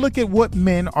 Take a look at what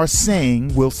men are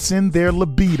saying will send their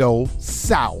libido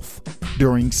south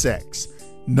during sex.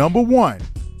 Number 1,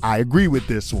 I agree with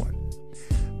this one.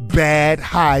 Bad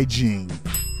hygiene.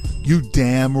 You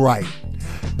damn right.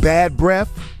 Bad breath,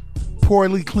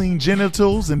 poorly cleaned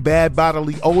genitals, and bad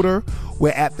bodily odor were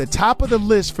at the top of the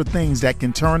list for things that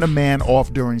can turn a man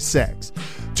off during sex.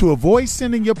 To avoid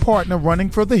sending your partner running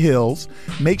for the hills,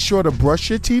 make sure to brush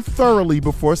your teeth thoroughly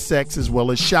before sex as well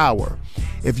as shower.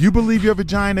 If you believe your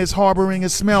vagina is harboring a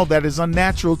smell that is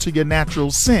unnatural to your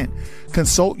natural scent,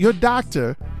 consult your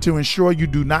doctor to ensure you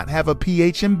do not have a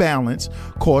pH imbalance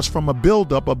caused from a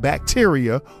buildup of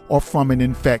bacteria or from an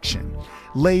infection.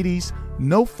 Ladies,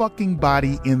 no fucking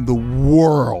body in the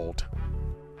world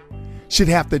should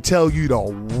have to tell you to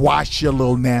wash your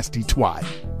little nasty twat.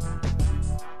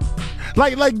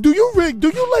 Like, do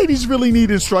you ladies really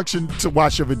need instruction to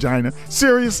wash your vagina?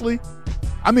 Seriously?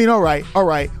 I mean, all right.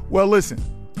 Well, listen,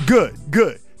 good.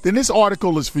 Then this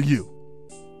article is for you.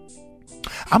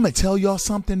 I'm going to tell y'all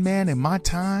something, man. In my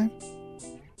time,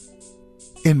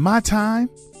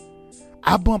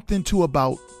 I bumped into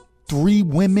about 3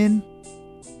 women.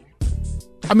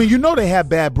 I mean, you know they have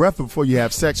bad breath before you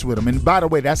have sex with them. And by the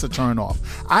way, that's a turn off.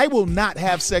 I will not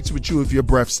have sex with you if your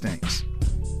breath stinks.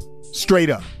 Straight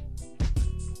up.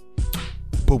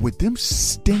 But with them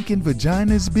stinking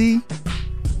vaginas be,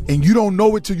 and you don't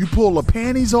know it till you pull the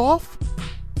panties off?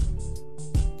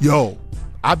 Yo,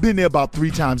 I've been there about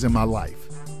 3 times in my life.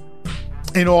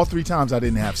 And all 3 times I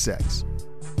didn't have sex.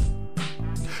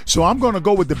 So I'm going to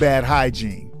go with the bad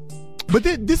hygiene. But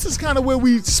this is kind of where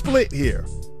we split here.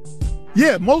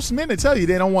 Yeah, most men will tell you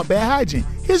they don't want bad hygiene.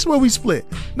 Here's where we split.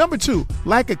 Number 2,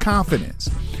 lack of confidence.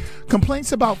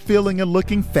 Complaints about feeling and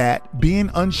looking fat, being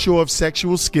unsure of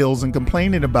sexual skills and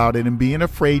complaining about it, and being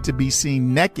afraid to be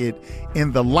seen naked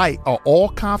in the light are all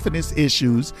confidence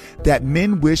issues that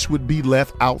men wish would be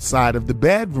left outside of the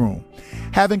bedroom.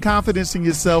 Having confidence in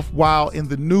yourself while in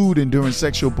the nude and during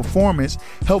sexual performance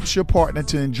helps your partner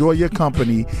to enjoy your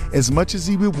company as much as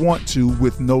he would want to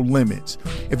with no limits.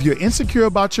 If you're insecure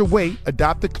about your weight,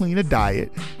 adopt a cleaner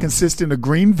diet consisting of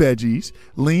green veggies,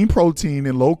 lean protein,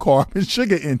 and low carb and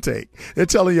sugar intake. They're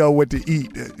telling y'all what to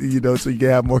eat, so you can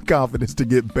have more confidence to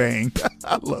get banged.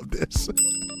 I love this.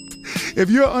 If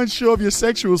you're unsure of your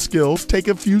sexual skills, take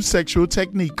a few sexual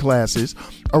technique classes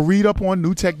or read up on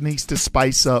new techniques to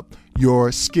spice up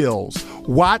your skills.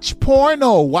 Watch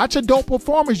porno. Watch adult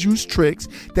performers use tricks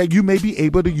that you may be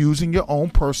able to use in your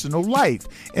own personal life.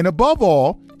 And above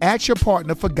all, ask your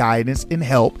partner for guidance and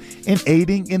help in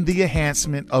aiding in the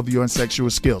enhancement of your sexual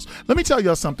skills. Let me tell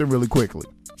y'all something really quickly.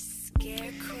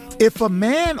 If a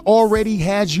man already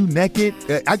has you naked,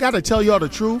 I got to tell y'all the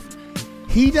truth.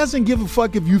 He doesn't give a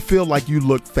fuck if you feel like you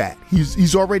look fat.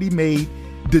 He's already made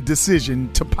the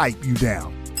decision to pipe you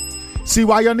down. See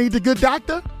why y'all need the good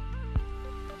doctor?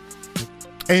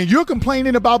 And you're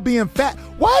complaining about being fat.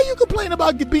 Why are you complaining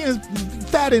about being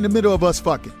fat in the middle of us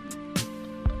fucking?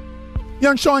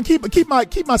 Young Sean, keep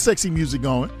my sexy music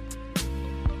going.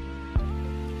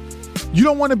 You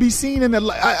don't want to be seen in the.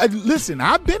 Listen,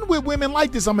 I've been with women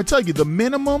like this. I'm gonna tell you the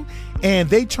minimum, and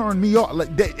they turn me off.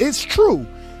 It's true.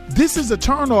 This is a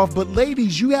turn off, but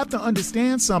ladies, you have to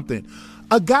understand something.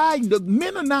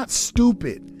 Men are not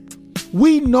stupid.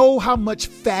 We know how much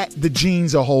fat the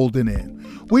jeans are holding in.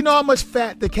 We know how much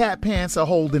fat the cat pants are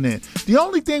holding in. The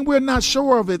only thing we're not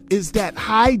sure of it is that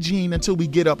hygiene until we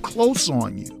get up close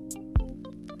on you.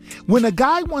 When a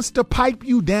guy wants to pipe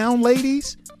you down,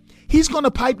 ladies, he's going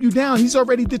to pipe you down. He's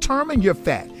already determined you're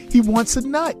fat. He wants a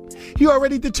nut. He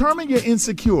already determined you're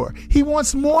insecure. He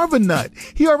wants more of a nut.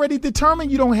 He already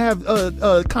determined you don't have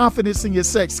confidence in your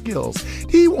sex skills.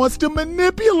 He wants to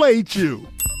manipulate you.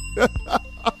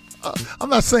 I'm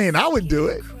not saying I would do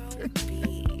it,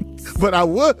 but I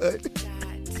would.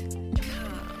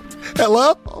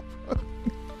 Hello?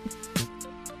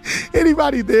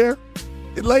 Anybody there?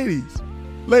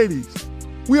 Ladies,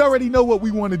 we already know what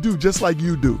we want to do just like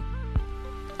you do.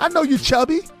 I know you're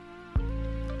chubby.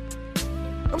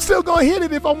 I'm still going to hit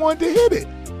it if I wanted to hit it.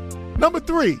 Number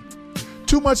 3,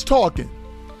 too much talking.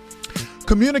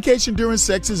 Communication during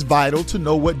sex is vital to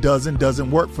know what does and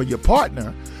doesn't work for your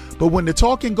partner. But when the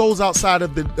talking goes outside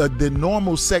of the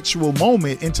normal sexual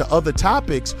moment into other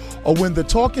topics, or when the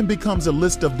talking becomes a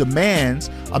list of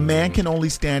demands, a man can only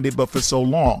stand it but for so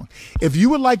long. If you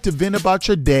would like to vent about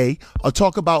your day or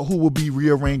talk about who will be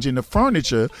rearranging the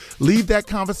furniture, leave that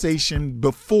conversation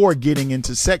before getting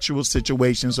into sexual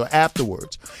situations or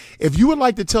afterwards. If you would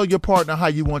like to tell your partner how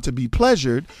you want to be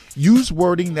pleasured, use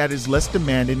wording that is less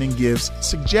demanding and gives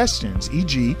suggestions,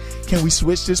 e.g., can we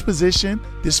switch this position?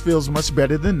 This feels much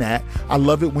better than that. I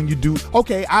love it when you do.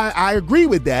 Okay, I agree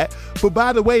with that. But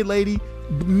by the way, lady,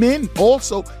 men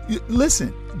also,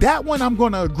 listen, that one I'm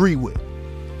going to agree with.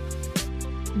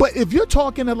 But if you're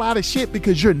talking a lot of shit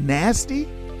because you're nasty,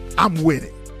 I'm with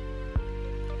it.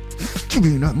 Give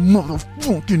me that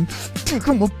motherfucking dick.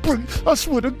 I'm gonna break. I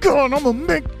swear to God, I'm gonna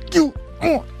make you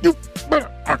on you.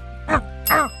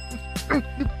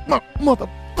 Mother.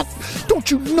 Don't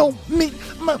you know me?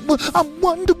 I'm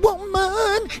Wonder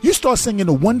Woman. You start singing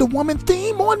the Wonder Woman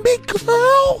theme on me,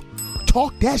 girl.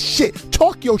 Talk that shit.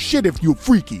 Talk your shit if you're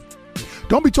freaky.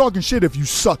 Don't be talking shit if you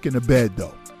suck in the bed,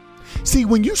 though. See,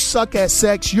 when you suck at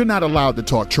sex, you're not allowed to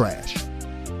talk trash.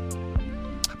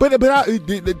 But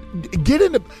get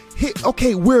in the hit.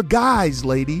 Okay, we're guys,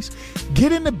 ladies.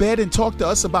 Get in the bed and talk to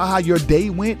us about how your day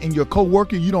went and your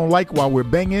coworker you don't like while we're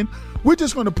banging. We're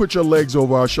just going to put your legs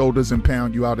over our shoulders and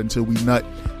pound you out until we nut.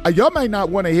 Y'all may not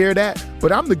want to hear that,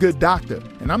 but I'm the good doctor,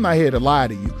 and I'm not here to lie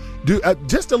to you.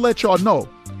 Just to let y'all know,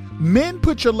 men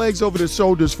put your legs over their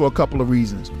shoulders for a couple of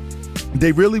reasons.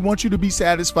 They really want you to be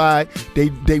satisfied.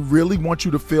 They really want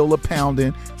you to feel a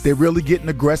pounding. They're really getting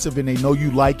aggressive and they know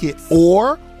you like it.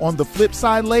 Or on the flip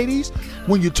side, ladies,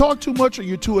 when you talk too much or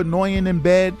you're too annoying in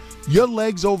bed, your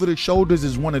legs over the shoulders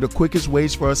is one of the quickest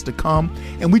ways for us to come.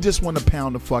 And we just want to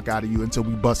pound the fuck out of you until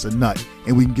we bust a nut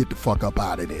and we can get the fuck up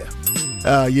out of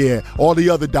there. Yeah, all the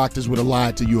other doctors would have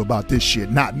lied to you about this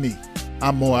shit, not me.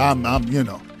 I'm more honest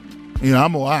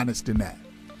than that.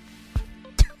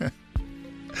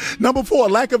 Number 4,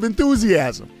 lack of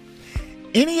enthusiasm.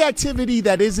 Any activity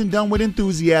that isn't done with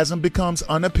enthusiasm becomes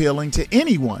unappealing to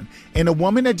anyone. And a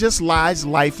woman that just lies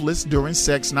lifeless during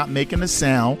sex, not making a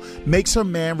sound, makes her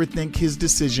man rethink his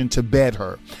decision to bed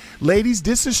her. Ladies,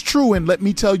 this is true, and let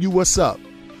me tell you what's up.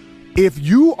 If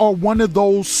you are one of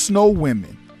those snow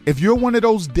women, if you're one of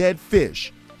those dead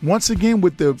fish, once again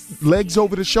with the legs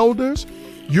over the shoulders,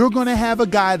 you're going to have a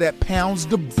guy that pounds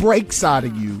the brakes out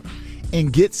of you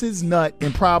and gets his nut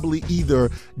and probably either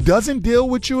doesn't deal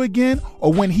with you again,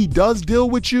 or when he does deal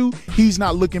with you, he's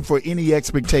not looking for any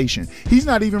expectation. He's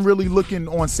not even really looking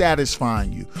on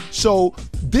satisfying you. So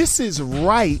this is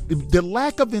right. The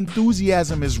lack of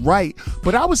enthusiasm is right,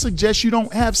 but I would suggest you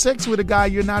don't have sex with a guy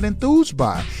you're not enthused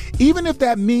by. Even if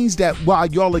that means that while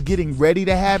y'all are getting ready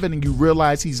to have it and you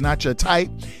realize he's not your type,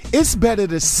 it's better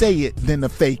to say it than to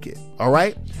fake it. All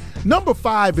right. Number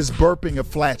 5 is burping or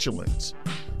flatulence.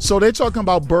 So they're talking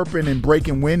about burping and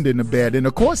breaking wind in the bed. And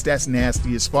of course, that's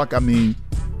nasty as fuck. I mean,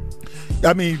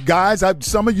 guys,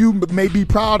 some of you may be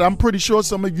proud. I'm pretty sure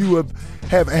some of you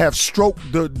have stroked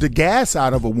the gas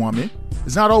out of a woman.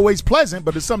 It's not always pleasant,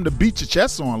 but it's something to beat your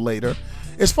chest on later.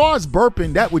 As far as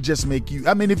burping, that would just make you,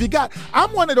 I'm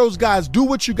one of those guys, do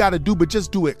what you got to do, but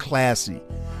just do it classy.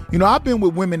 You know, I've been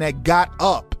with women that got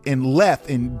up and left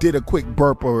and did a quick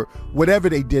burp or whatever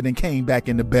they did and came back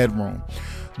in the bedroom.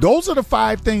 Those are the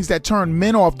 5 things that turn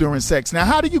men off during sex. Now,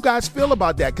 how do you guys feel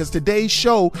about that? Because today's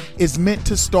show is meant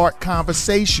to start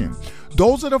conversation.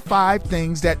 Those are the 5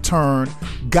 things that turn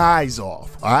guys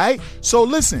off. All right. So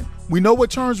listen, we know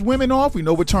what turns women off. We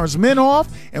know what turns men off.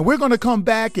 And we're going to come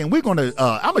back and I'm going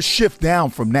to shift down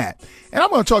from that. And I'm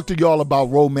going to talk to y'all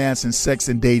about romance and sex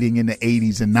and dating in the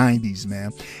 80s and 90s,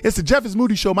 man. It's the Jeff is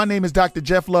Moody Show. My name is Dr.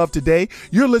 Jeff Love today.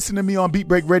 You're listening to me on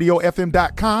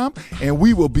BeatBreakRadioFM.com, and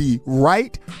we will be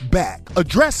right back.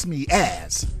 Address me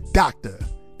as Dr.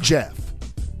 Jeff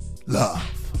Love.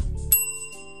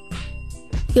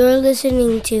 You're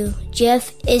listening to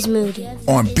Jeff is Moody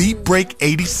on Beat Break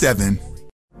 87.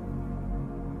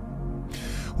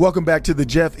 Welcome back to the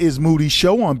Jeff is Moody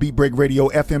Show on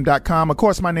BeatBreakRadioFM.com. Of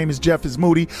course, my name is Jeff is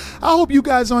Moody. I hope you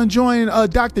guys are enjoying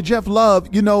Dr. Jeff Love.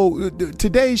 You know,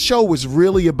 today's show was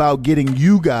really about getting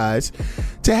you guys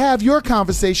to have your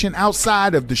conversation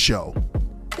outside of the show.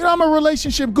 You know, I'm a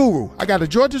relationship guru. I got a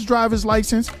Georgia's driver's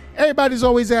license. Everybody's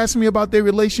always asking me about their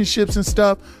relationships and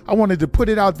stuff. I wanted to put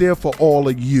it out there for all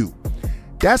of you.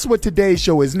 That's what today's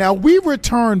show is. Now, we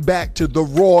return back to the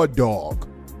raw dog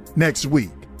next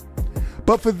week.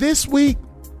 But for this week,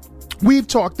 we've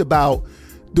talked about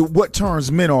what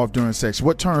turns men off during sex,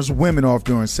 what turns women off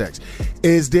during sex.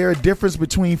 Is there a difference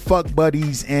between fuck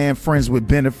buddies and friends with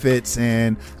benefits?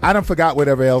 And I done forgot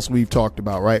whatever else we've talked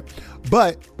about, right?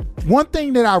 But one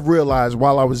thing that I realized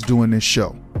while I was doing this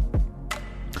show,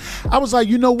 I was like,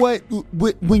 you know what?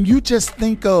 When you just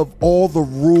think of all the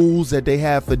rules that they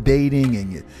have for dating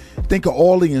and you think of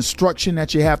all the instruction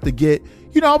that you have to get,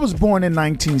 you know, I was born in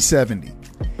 1970.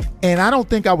 And I don't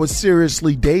think I was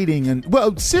seriously dating,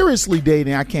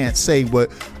 I can't say,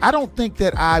 but I don't think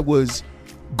that I was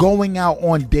going out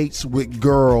on dates with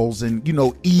girls and, you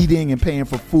know, eating and paying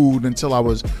for food until I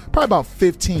was probably about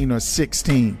 15 or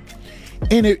 16.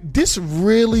 And this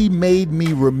really made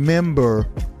me remember.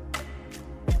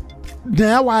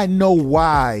 Now I know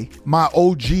why my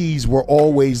OGs were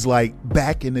always like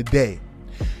back in the day.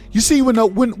 You see, when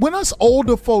us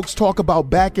older folks talk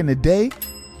about back in the day,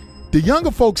 the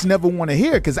younger folks never want to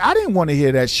hear it, because I didn't want to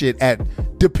hear that shit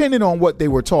depending on what they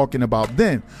were talking about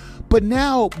then. But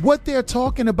now what they're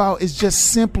talking about is just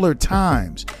simpler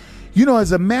times. You know,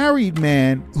 as a married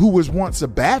man who was once a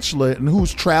bachelor and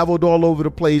who's traveled all over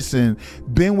the place and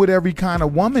been with every kind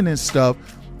of woman and stuff,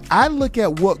 I look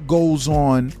at what goes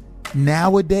on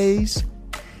nowadays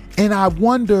and I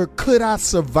wonder, could I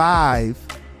survive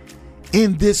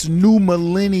in this new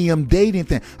millennium dating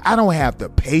thing? I don't have the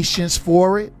patience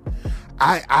for it.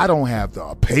 I don't have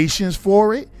the patience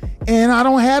for it, and I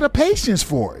don't have the patience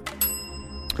for it.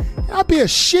 I'd be a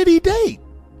shitty date.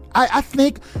 I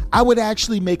think I would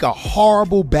actually make a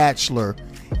horrible bachelor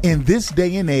in this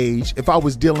day and age if I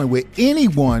was dealing with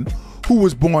anyone who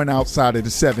was born outside of the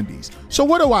 70s. So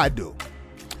what do?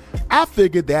 I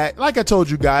figured that, like I told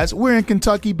you guys, we're in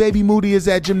Kentucky. Baby Moody is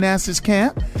at gymnastics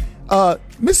camp.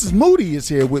 Mrs. Moody is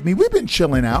here with me. We've been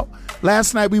chilling out.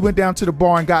 Last night we went down to the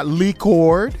bar and got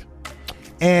liquored.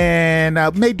 And I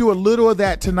may do a little of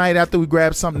that tonight after we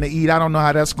grab something to eat. I don't know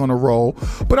how that's going to roll.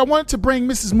 But I wanted to bring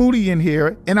Mrs. Moody in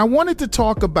here. And I wanted to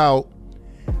talk about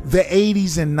the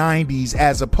 80s and 90s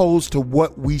as opposed to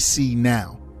what we see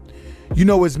now. You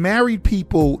know, as married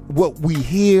people, what we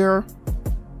hear,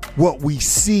 what we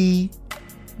see,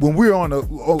 when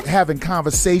we're having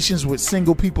conversations with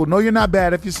single people. No, you're not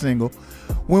bad if you're single.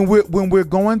 When we're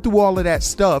going through all of that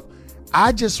stuff,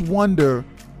 I just wonder,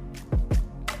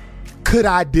 could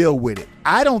I deal with it?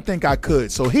 I don't think I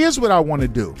could. So here's what I want to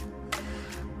do.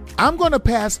 I'm going to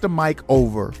pass the mic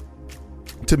over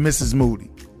to Mrs.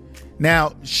 Moody.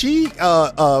 Now, she,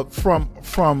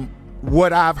 from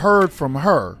what I've heard from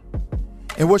her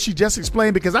and what she just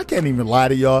explained, because I can't even lie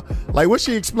to y'all, like what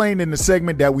she explained in the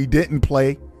segment that we didn't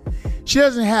play, she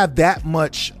doesn't have that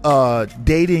much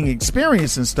dating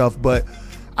experience and stuff, but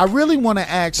I really want to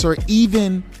ask her,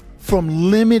 even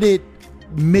from limited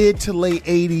mid to late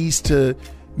 80s to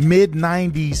mid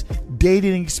 90s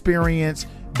dating experience,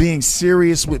 being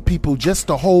serious with people, just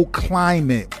the whole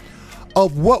climate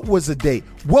of what was a date,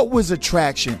 what was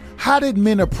attraction, how did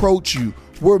men approach you,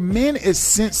 were men as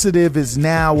sensitive as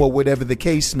now, or whatever the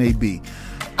case may be.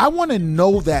 I want to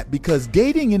know that, because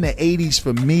dating in the 80s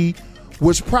for me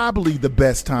was probably the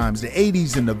best times, the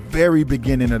 80s and the very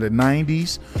beginning of the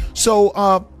 90s. So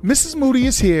Mrs. Moody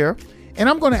is here. And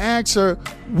I'm going to ask her,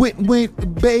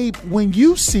 when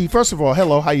you see, first of all,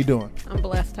 hello, how you doing? I'm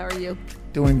blessed. How are you?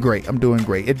 Doing great. I'm doing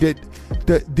great.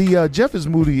 The Jeff is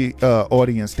Moody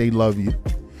audience, they love you.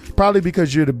 Probably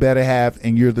because you're the better half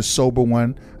and you're the sober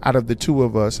one out of the two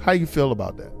of us. How you feel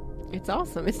about that? It's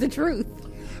awesome. It's the truth.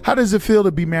 How does it feel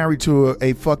to be married to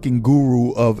a fucking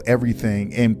guru of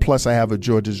everything? And plus I have a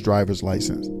Georgia's driver's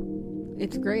license.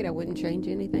 It's great. I wouldn't change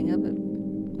anything of it.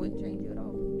 Wouldn't change you at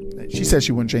all. She said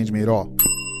she wouldn't change me at all.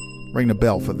 Ring the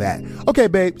bell for that. Okay,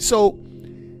 babe. So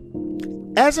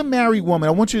as a married woman,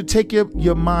 I want you to take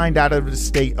your mind out of the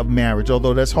state of marriage,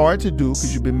 although that's hard to do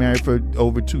because you've been married for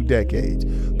over 2 decades.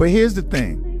 But here's the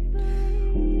thing.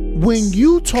 When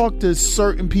you talk to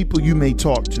certain people you may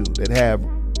talk to that have,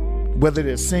 whether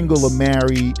they're single or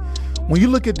married, when you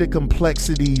look at the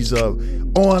complexities of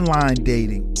online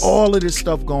dating, all of this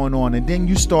stuff going on, and then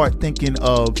you start thinking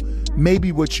of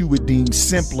maybe what you would deem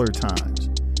simpler times.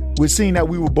 We're seeing that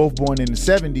we were both born in the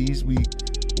 70s. We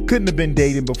couldn't have been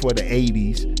dating before the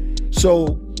 80s.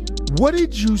 So what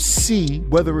did you see,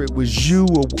 whether it was you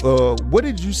or what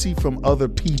did you see from other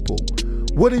people?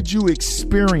 What did you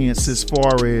experience as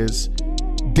far as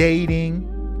dating,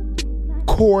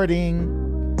 courting?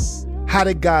 How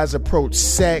did guys approach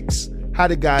sex? How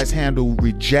did guys handle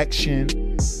rejection?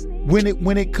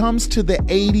 When it comes to the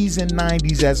 80s and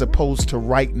 90s as opposed to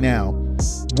right now,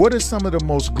 what are some of the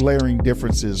most glaring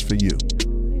differences for you?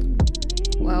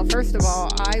 Well, first of all,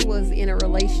 I was in a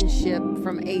relationship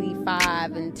from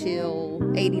 85 until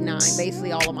 89,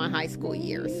 basically all of my high school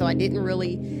years. So I didn't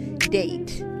really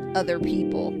date other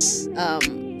people.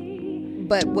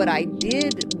 But what I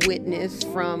did witness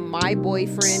from my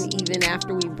boyfriend, even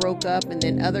after we broke up, and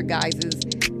then other guys, is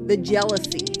the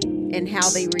jealousy and how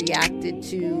they reacted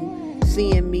to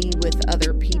seeing me with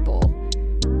other people.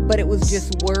 But it was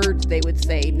just words they would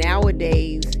say.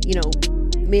 Nowadays,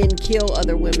 men kill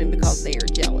other women because they are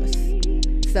jealous.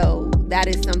 So that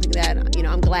is something that,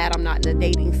 I'm glad I'm not in the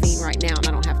dating scene right now and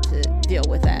I don't have to deal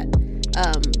with that.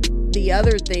 The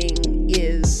other thing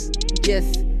is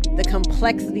just the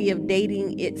complexity of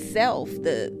dating itself,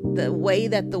 the way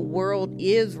that the world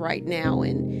is right now,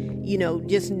 and,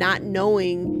 just not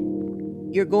knowing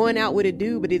you're going out with a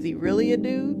dude, but is he really a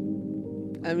dude?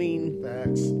 I mean,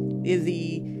 Facts. Is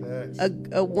he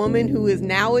a woman who is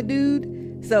now a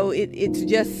dude? So it's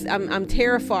just, I'm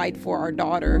terrified for our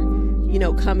daughter,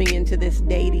 coming into this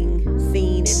dating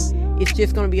scene, and it's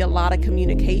just going to be a lot of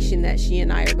communication that she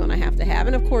and I are going to have,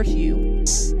 and of course you.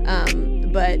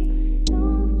 But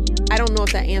I don't know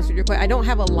if that answered your question. I don't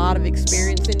have a lot of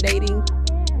experience in dating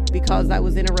because I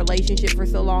was in a relationship for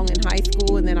so long in high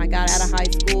school, and then I got out of high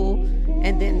school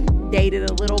and then dated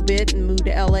a little bit and moved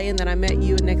to LA, and then I met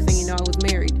you, and next thing you know, I was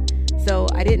married. So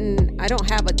I don't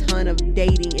have a ton of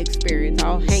dating experience.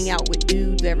 I'll hang out with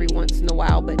dudes every once in a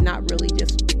while, but not really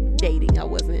just dating. I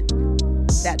wasn't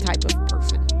that type of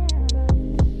person.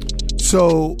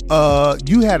 So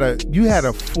you had at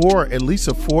least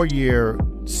a 4-year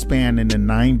span in the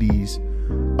 90s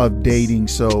of dating.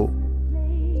 So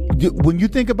when you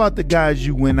think about the guys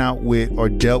you went out with or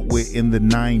dealt with in the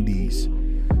 90s,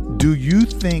 do you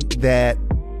think that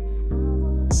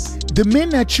the men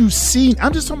that you see,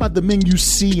 I'm just talking about the men you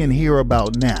see and hear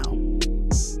about now.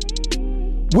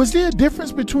 Was there a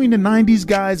difference between the 90s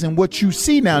guys and what you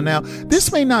see now? Now,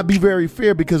 this may not be very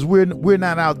fair because we're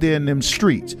not out there in them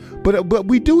streets, but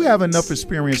we do have enough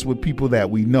experience with people that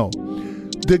we know.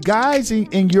 The guys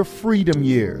in your freedom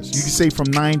years, you can say from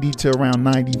 90 to around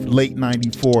 90, late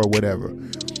 94 or whatever.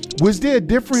 Was there a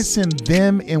difference in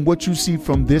them and what you see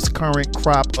from this current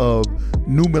crop of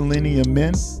new millennium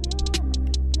men?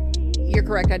 You're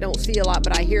correct. I don't see a lot,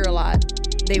 but I hear a lot.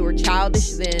 They were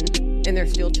childish then, and they're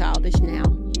still childish now.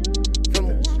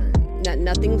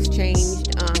 Nothing's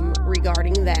changed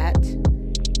regarding that.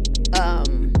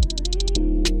 I'm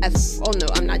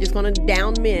not just going to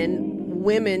down men.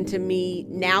 Women, to me,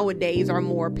 nowadays are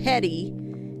more petty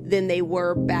than they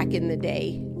were back in the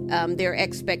day. Their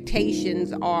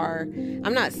expectations are,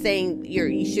 I'm not saying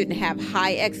you shouldn't have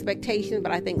high expectations,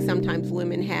 but I think sometimes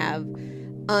women have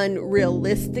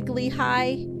unrealistically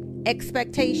high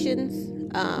expectations.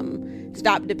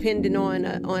 Stop depending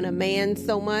on a man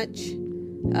so much.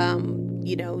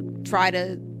 Try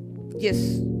to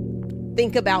just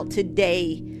think about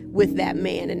today with that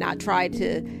man and not try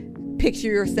to picture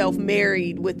yourself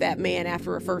married with that man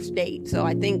after a first date. So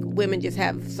I think women just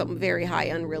have some very high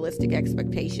unrealistic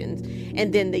expectations.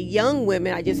 And then the young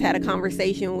women, I just had a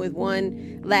conversation with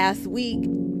one last week.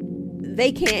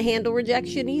 They can't handle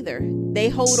rejection either. They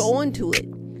hold on to it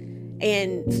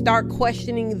and start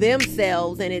questioning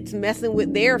themselves, and it's messing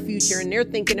with their future, and they're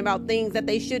thinking about things that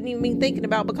they shouldn't even be thinking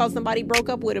about because somebody broke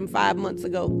up with them 5 months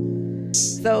ago.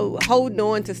 So holding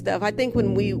on to stuff. I think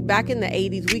back in the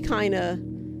 80s,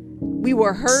 we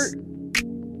were hurt,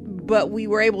 but we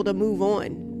were able to move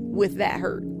on with that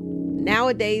hurt.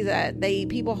 Nowadays,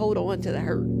 people hold on to the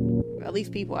hurt. At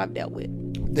least people I've dealt with.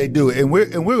 They do, and we're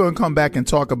going to come back and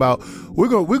talk about. We're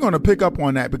going to pick up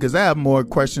on that because I have more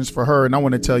questions for her, and I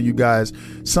want to tell you guys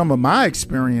some of my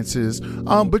experiences.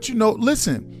 But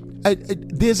listen,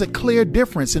 there's a clear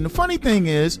difference, and the funny thing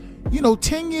is,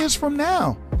 10 years from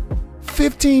now,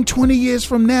 15, 20 years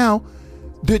from now,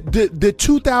 the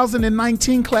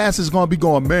 2019 class is going to be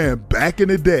going, man, back in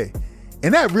the day.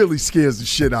 And that really scares the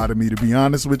shit out of me, to be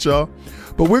honest with y'all.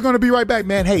 But we're going to be right back,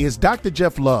 man. Hey, it's Dr.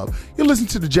 Jeff Love. You're listening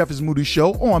to the Jeff is Moody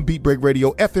Show on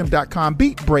BeatBreakRadioFM.com,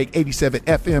 BeatBreak 87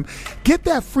 FM. Get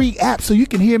that free app so you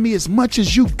can hear me as much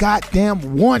as you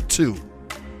goddamn want to.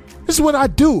 This is what I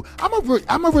do. I'm a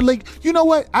relate. You know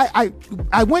what? I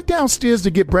went downstairs to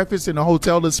get breakfast in the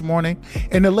hotel this morning,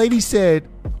 and the lady said,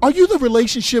 "Are you the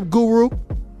relationship guru?"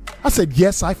 I said,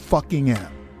 "Yes, I fucking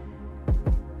am."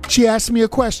 She asked me a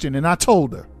question, and I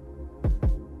told her.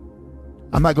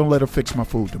 I'm not going to let her fix my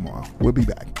food tomorrow. We'll be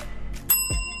back.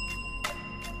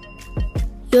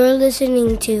 You're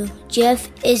listening to Jeff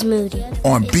is Moody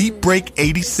on Beat Break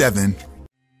 87.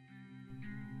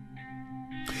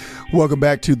 Welcome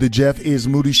back to the Jeff is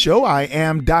Moody Show. I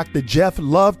am Dr. Jeff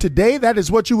Love today. That is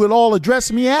what you would all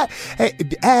address me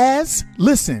as.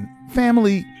 Listen,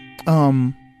 family.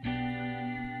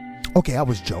 Okay, I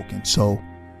was joking. So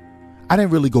I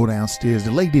didn't really go downstairs.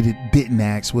 The lady that didn't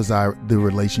ask was the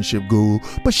relationship guru,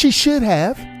 but she should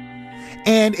have.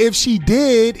 And if she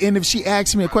did, and if she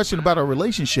asked me a question about our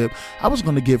relationship, I was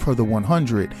going to give her the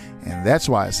 100. And that's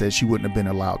why I said she wouldn't have been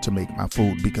allowed to make my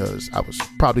food, because I was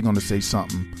probably going to say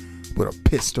something would have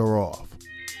pissed her off.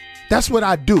 That's what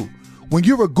I do. When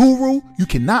you're a guru, you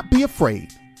cannot be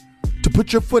afraid to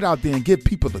put your foot out there and give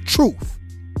people the truth.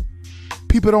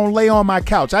 People don't lay on my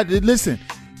couch. Listen.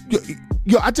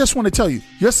 I just want to tell you,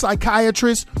 your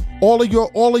psychiatrist, all of your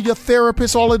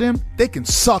therapists, all of them, they can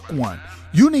suck one.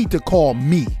 You need to call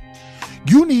me.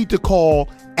 You need to call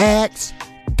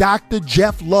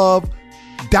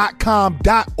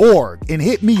askdrjefflove.com.org and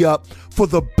hit me up for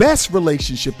the best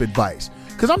relationship advice.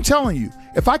 Because I'm telling you,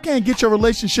 if I can't get your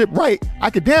relationship right, I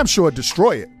could damn sure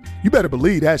destroy it. You better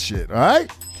believe that shit, all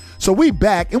right? So we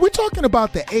back, and we're talking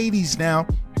about the 80s now.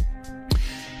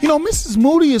 Mrs.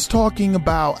 Moody is talking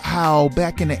about how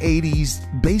back in the 80s,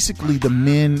 basically the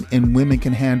men and women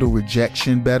can handle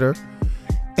rejection better.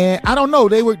 And I don't know,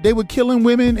 they were killing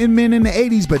women and men in the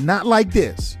 80s, but not like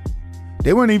this.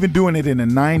 They weren't even doing it in the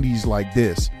 90s like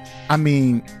this. I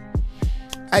mean,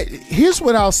 here's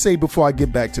what I'll say before I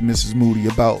get back to Mrs. Moody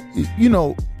about,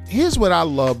 here's what I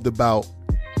loved about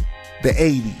the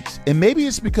 80s. And maybe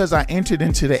it's because I entered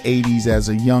into the 80s as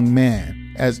a young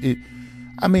man.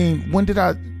 When did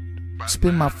I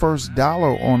spend my first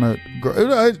dollar on a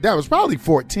girl? That was probably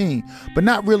 14, but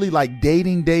not really like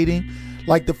dating.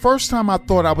 Like the first time I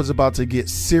thought I was about to get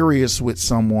serious with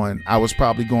someone, I was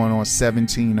probably going on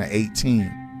 17 or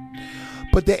 18.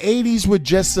 But the 80s were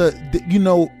just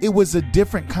it was a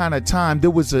different kind of time.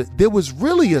 There was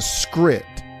really a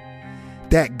script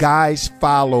that guys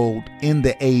followed in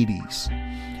the 80s.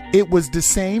 It was the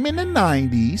same in the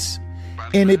 90s,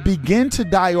 and it began to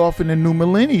die off in the new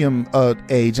millennium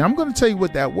age. And I'm going to tell you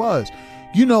what that was.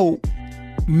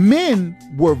 Men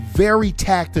were very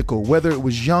tactical, whether it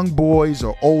was young boys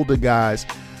or older guys.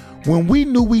 When we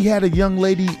knew we had a young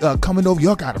lady coming over,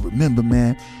 y'all got to remember,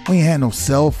 man, we ain't had no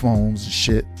cell phones and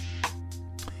shit.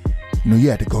 You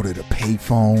had to go to the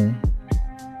payphone.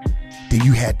 Then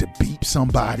you had to beep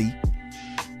somebody.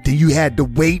 Then you had to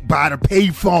wait by the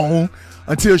payphone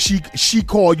until she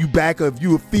called you back. Or if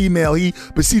you a female,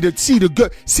 but see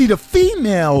the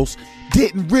females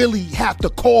didn't really have to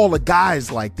call the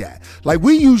guys like that. Like,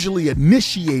 we usually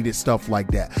initiated stuff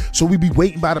like that. So we'd be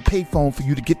waiting by the payphone for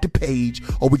you to get the page,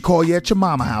 or we call you at your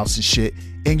mama house and shit,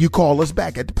 and you call us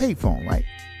back at the payphone, right?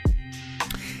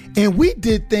 And we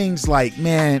did things like,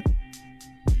 man,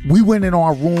 we went in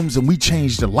our rooms and we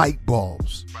changed the light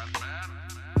bulbs.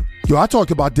 Yo, I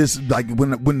talked about this like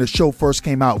when the show first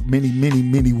came out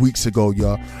many weeks ago,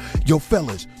 y'all. Yo,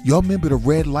 fellas, y'all remember the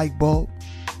red light bulb?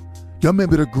 Y'all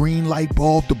remember the green light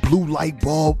bulb, the blue light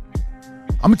bulb?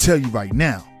 I'm gonna tell you right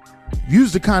now, if you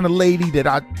was the kind of lady that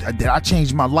I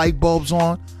changed my light bulbs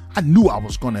on, I knew I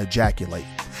was gonna ejaculate.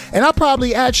 And I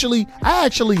actually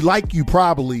like you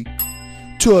probably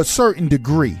to a certain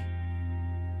degree.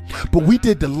 But we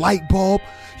did the light bulb.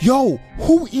 Yo,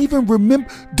 who even remember?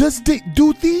 Do the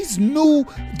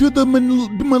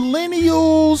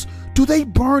millennials, do they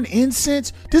burn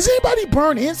incense? Does anybody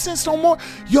burn incense no more?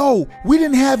 Yo, we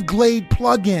didn't have Glade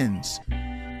plugins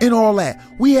and all that.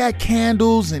 We had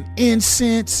candles and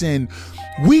incense, and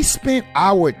we spent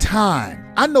our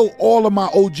time. I know all of my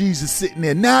OGs are sitting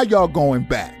there. Now y'all going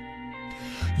back.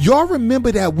 Y'all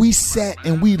remember that we sat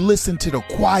and we listened to the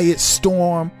Quiet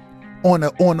Storm on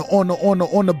the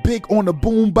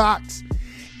boom box,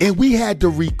 and we had to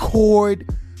record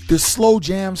the slow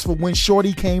jams for when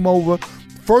Shorty came over.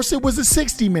 First it was a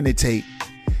 60-minute tape,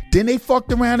 then they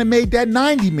fucked around and made that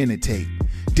 90-minute tape,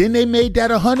 then they made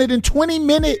that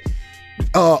 120-minute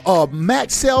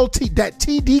Maxell that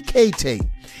TDK tape.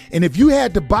 And if you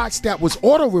had the box that was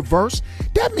auto reverse,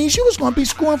 that means you was gonna be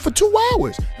screwing for 2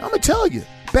 hours. I'm gonna tell you,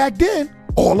 back then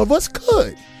all of us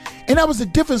could. And that was the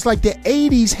difference. Like, the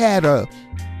 80s had a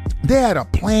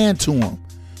plan to them.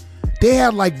 They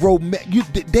had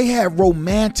they had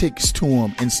romantics to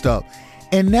them and stuff.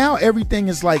 And now everything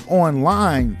is like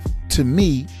online to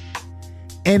me,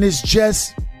 and it's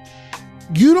just,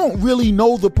 you don't really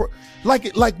know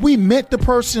like we met the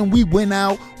person, we went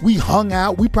out, we hung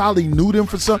out, we probably knew them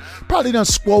probably done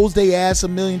squoze their ass a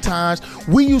million times.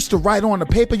 We used to write on the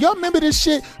paper. Y'all remember this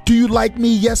shit? Do you like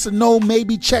me? Yes or no?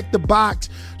 Maybe. Check the box.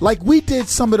 Like, we did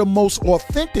some of the most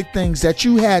authentic things that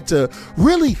you had to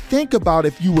really think about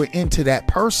if you were into that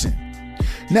person.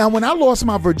 Now, when I lost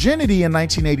my virginity in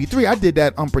 1983, I did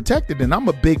that unprotected, and I'm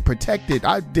a big protected.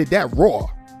 I did that raw.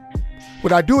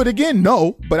 Would I do it again?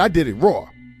 No, but I did it raw.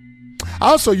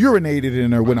 I also urinated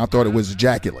in her when I thought it was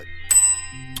ejaculate.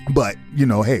 But,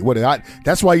 hey,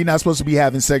 that's why you're not supposed to be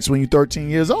having sex when you're 13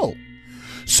 years old.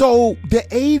 So the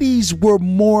 80s were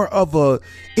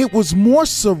it was more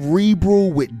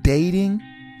cerebral with dating,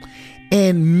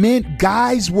 and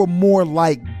guys were more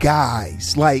like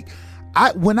guys. Like,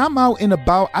 when I'm out and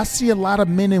about, I see a lot of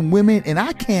men and women, and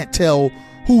I can't tell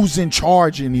who's in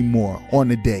charge anymore on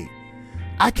the date.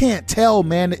 I can't tell,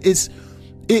 man.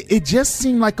 It just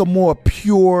seemed like a more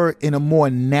pure and a more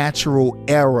natural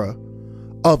era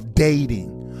of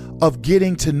dating, of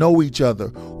getting to know each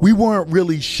other. We weren't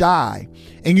really shy.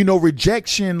 And,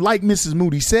 rejection, like Mrs.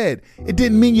 Moody said, it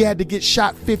didn't mean you had to get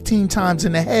shot 15 times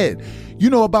in the head.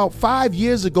 About 5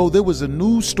 years ago, there was a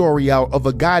news story out of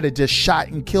a guy that just shot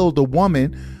and killed a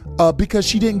woman because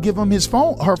she didn't give him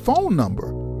her phone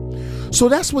number. So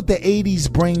that's what the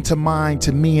 80s bring to mind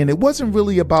to me. And it wasn't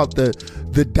really about the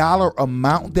dollar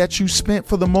amount that you spent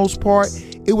for the most part.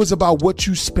 It was about what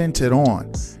you spent it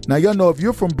on. Now, y'all know, if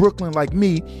you're from Brooklyn like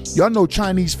me, y'all know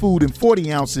Chinese food in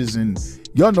 40 ounces, and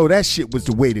y'all know that shit was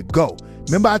the way to go.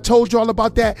 Remember I told y'all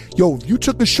about that? Yo, if you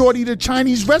took a shorty to a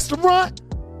Chinese restaurant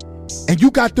and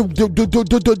you got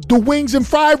the wings and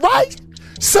fried rice,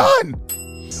 son,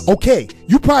 okay,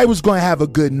 you probably was going to have a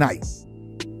good night.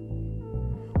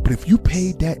 But if you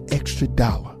paid that extra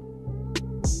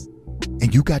 $1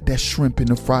 and you got that shrimp and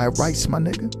the fried rice, my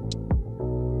nigga,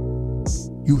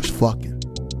 you was fucking.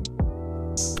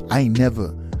 I ain't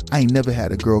never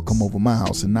had a girl come over my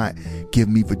house and not give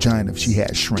me vagina if she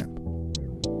had shrimp.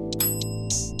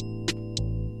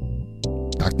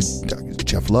 Dr.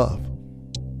 Jeff Love.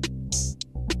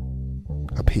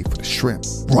 pay for the shrimp.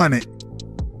 Run it.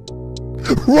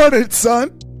 Run it,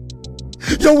 son.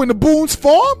 Yo, in the Boone's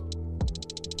Farm?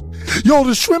 Yo,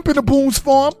 the shrimp in the Boone's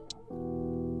Farm?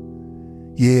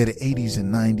 Yeah, the 80s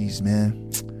and 90s, man.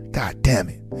 God damn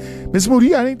it. Miss Moody,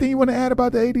 you got anything you want to add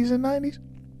about the 80s and 90s?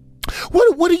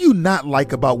 What do you not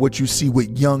like about what you see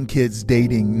with young kids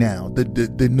dating now? The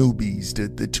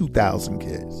newbies, the 2000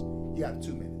 kids. You got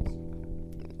 2 minutes.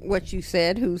 What you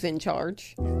said, who's in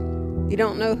charge? You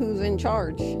don't know who's in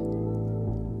charge.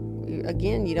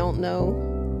 Again, you don't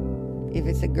know if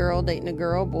it's a girl dating a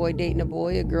girl, boy dating a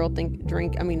boy, a girl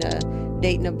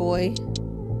dating a boy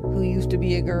who used to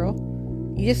be a girl.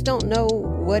 You just don't know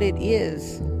what it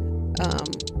is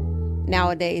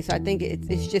nowadays. I think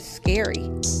it's just scary.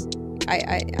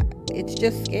 It's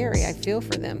just scary. I feel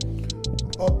for them.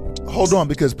 Oh, hold on,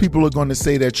 because people are going to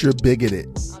say that you're bigoted.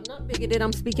 I'm not bigoted.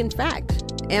 I'm speaking fact.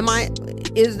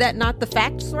 Is that not the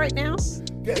facts right now?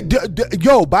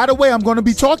 Yo, by the way, I'm going to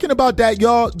be talking about that,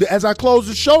 y'all. As I close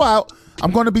the show out,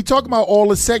 I'm going to be talking about all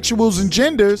the sexuals and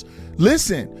genders.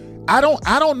 Listen, I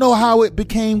don't know how it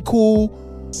became cool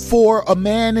for a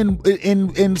man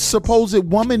and supposed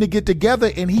woman to get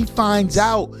together, and he finds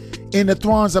out in the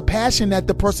throes of passion that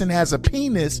the person has a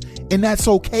penis, and that's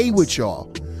okay with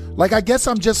y'all. Like, I guess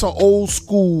I'm just an old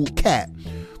school cat.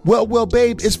 Well,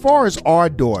 babe, as far as our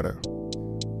daughter,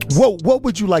 what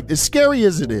would you like? As scary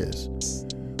as it is,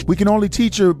 we can only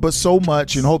teach her but so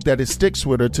much and hope that it sticks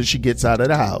with her till she gets out of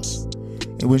the house.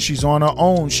 And when she's on her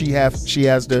own, she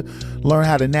has to learn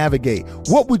how to navigate.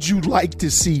 What would you like to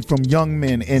see from young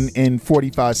men in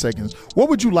 45 seconds? What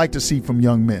would you like to see from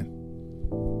young men?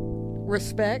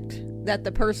 Respect. That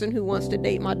the person who wants to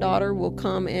date my daughter will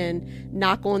come and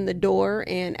knock on the door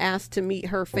and ask to meet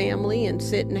her family and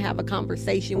sit and have a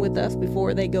conversation with us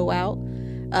before they go out.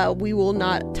 We will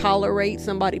not tolerate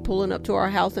somebody pulling up to our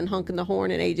house and honking the horn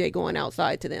and AJ going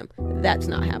outside to them. That's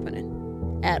not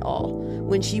happening at all.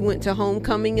 When she went to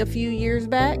homecoming a few years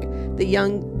back, the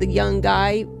young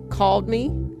guy called me,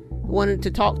 wanted to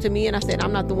talk to me, and I said,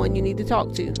 I'm not the one you need to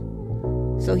talk to.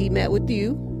 So he met with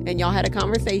you, and y'all had a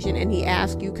conversation, and he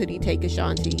asked you, could he take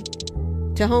Ashanti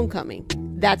to homecoming?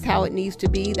 That's how it needs to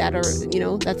be.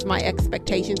 That's my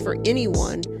expectation for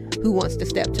anyone who wants to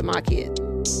step to my kid.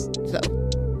 So,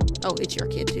 it's your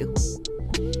kid too.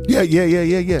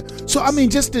 Yeah. So, I mean,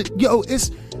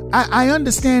 I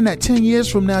understand that 10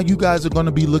 years from now, you guys are going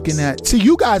to be looking at, see,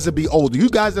 you guys will be older. You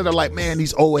guys that are like, man,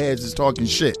 these old heads is talking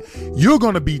shit. You're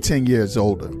going to be 10 years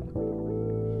older.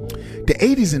 The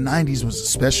 80s and 90s was a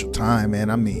special time,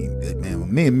 man. I mean,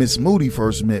 when me and Miss Moody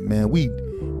first met, man, we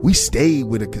stayed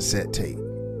with a cassette tape.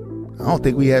 I don't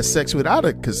think we had sex without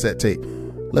a cassette tape,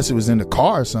 unless it was in the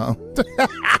car or something.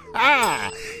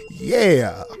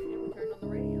 Yeah.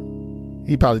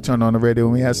 He probably turned on the radio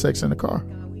when we had sex in the car.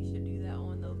 We should do that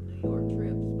on those New York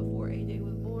trips before AJ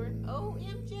was born.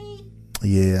 OMG.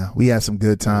 Yeah, we had some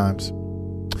good times.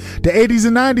 The 80s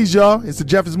and 90s, y'all. It's the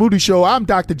Jeff is Moody Show. I'm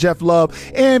Dr. Jeff Love.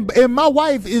 And my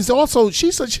wife is also,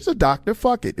 she's a doctor.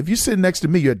 Fuck it. If you're sitting next to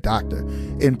me, you're a doctor.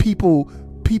 And people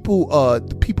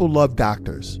love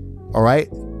doctors. All right?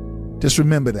 Just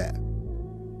remember that.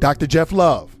 Dr. Jeff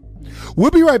Love.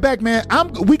 We'll be right back, man.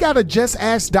 We gotta just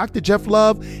ask Dr. Jeff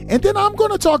Love, and then I'm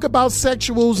gonna talk about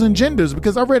sexuals and genders,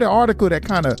 because I read an article that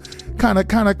kind of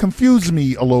confused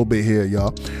me a little bit here,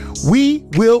 y'all. We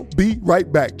will be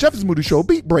right back. Jeff is Moody Show,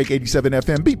 Beat Break 87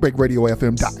 FM,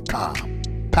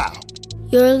 BeatBreakRadioFM.com. Pow.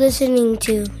 You're listening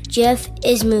to Jeff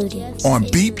is Moody on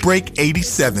Beat Break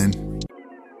 87.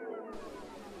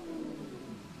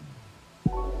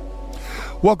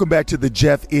 Welcome back to the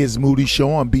Jeff is Moody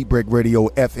Show on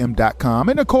BeatBreakRadioFM.com.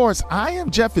 And of course, I am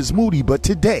Jeff is Moody, but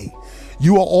today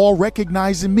you are all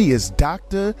recognizing me as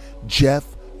Dr. Jeff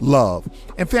Love.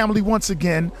 And family, once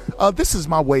again, this is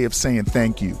my way of saying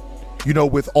thank you. You know,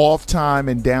 with off time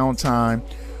and downtime,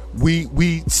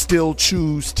 we still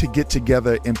choose to get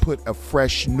together and put a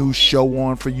fresh new show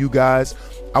on for you guys.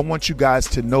 I want you guys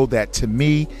to know that, to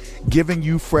me, giving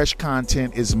you fresh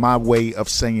content is my way of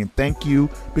saying thank you,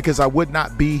 because I would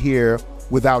not be here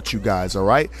without you guys. All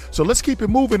right. So let's keep it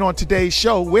moving on today's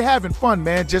show. We're having fun,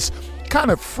 man. Just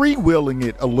kind of freewheeling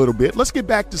it a little bit. Let's get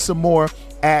back to some more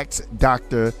Ask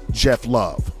Dr. Jeff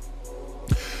Love.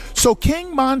 So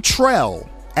King Montreal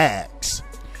asks,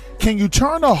 can you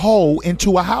turn a hoe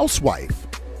into a housewife?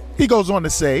 He goes on to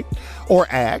say, or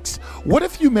asks, what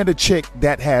if you met a chick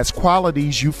that has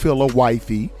qualities you feel are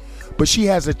wifey, but she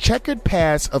has a checkered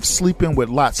past of sleeping with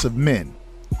lots of men?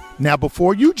 Now,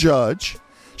 before you judge,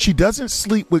 she doesn't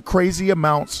sleep with crazy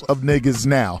amounts of niggas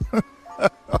now.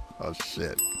 Oh,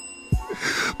 shit.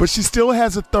 But she still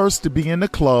has a thirst to be in the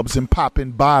clubs and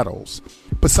popping bottles.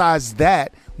 Besides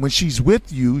that, when she's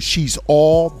with you, she's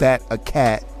all that a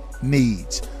cat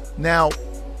needs. Now,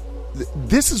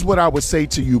 this is what I would say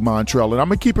to you, Montreal, and I'm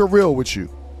going to keep it real with you.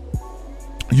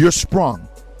 You're sprung.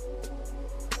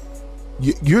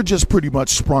 You're just pretty much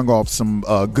sprung off some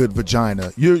good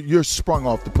vagina. You're sprung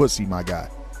off the pussy, my guy.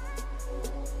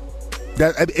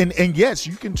 And yes,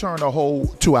 you can turn a hoe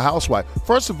to a housewife.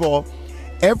 First of all,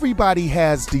 everybody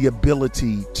has the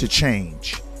ability to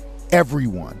change.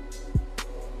 Everyone.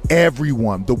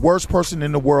 The worst person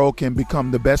in the world can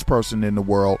become the best person in the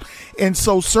world. And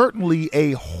so certainly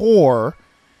a whore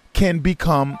can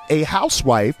become a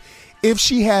housewife if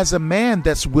she has a man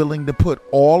that's willing to put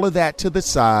all of that to the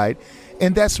side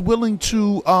and that's willing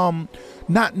to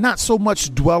not so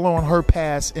much dwell on her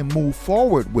past and move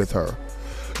forward with her.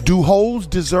 Do hoes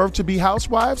deserve to be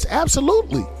housewives?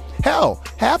 Absolutely. Hell,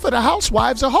 half of the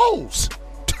housewives are hoes.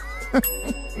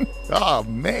 Oh,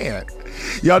 man.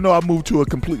 Y'all know I moved to a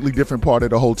completely different part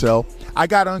of the hotel. I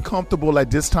got uncomfortable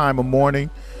at this time of morning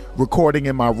recording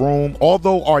in my room.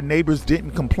 Although our neighbors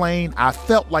didn't complain, I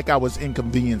felt like I was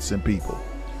inconveniencing people.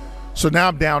 So now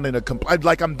I'm down in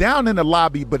I'm down in the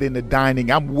lobby, but in the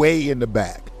dining, I'm way in the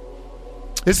back.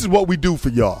 This is what we do for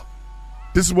y'all.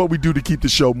 This is what we do to keep the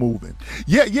show moving.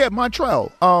 Yeah,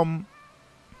 Montreal.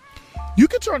 You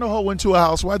can turn a hoe into a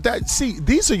housewife.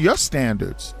 These are your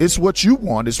standards. It's what you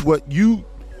want. It's what you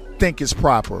think is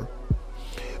proper.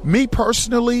 Me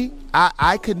personally,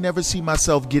 I could never see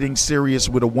myself getting serious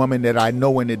with a woman that I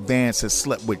know in advance has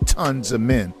slept with tons of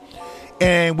men.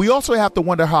 And we also have to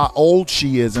wonder how old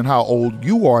she is and how old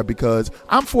you are, because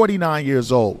I'm 49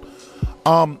 years old.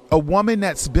 A woman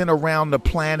that's been around the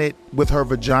planet with her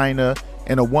vagina,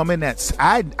 and a woman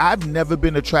I've never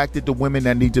been attracted to women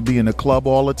that need to be in a club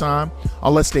all the time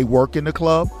unless they work in the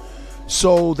club.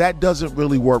 So that doesn't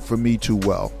really work for me too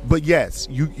well. But yes,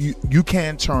 you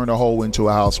can turn a hoe into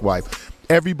a housewife.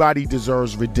 Everybody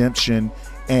deserves redemption.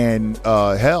 And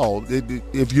hell,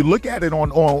 if you look at it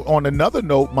on another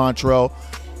note, Montreal,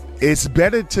 it's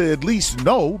better to at least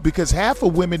know, because half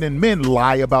of women and men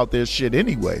lie about their shit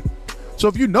anyway. So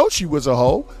if you know she was a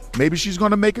hoe, maybe she's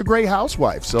going to make a great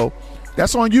housewife. So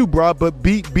that's on you, bruh. But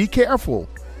be careful.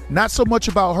 Not so much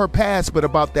about her past, but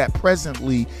about that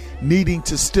presently needing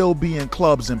to still be in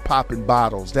clubs and popping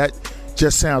bottles. That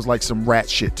just sounds like some rat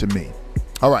shit to me.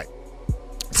 All right.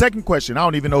 Second question. I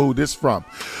don't even know who this is from.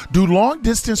 Do long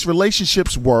distance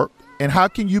relationships work? And how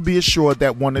can you be assured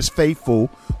that one is faithful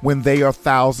when they are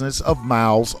thousands of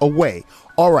miles away?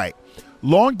 All right.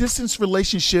 Long distance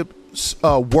relationships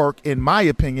work, in my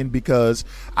opinion, because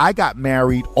I got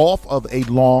married off of a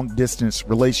long distance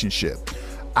relationship.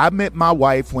 I met my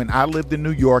wife when I lived in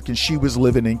New York and she was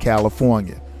living in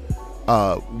California.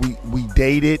 We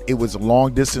dated. It was a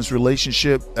long distance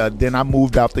relationship. Then I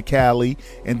moved out to Cali,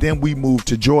 and then we moved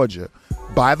to Georgia.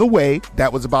 By the way,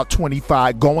 that was about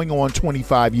 25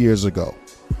 years ago.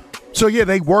 So yeah,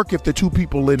 they work if the two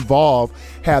people involved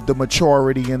have the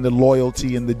maturity and the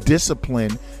loyalty and the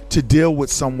discipline to deal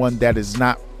with someone that is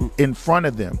not in front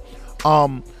of them.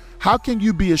 How can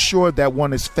you be assured that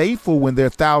one is faithful when they're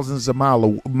thousands of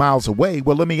miles away?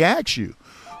 Well, let me ask you,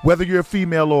 whether you're a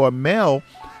female or a male,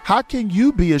 how can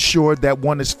you be assured that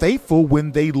one is faithful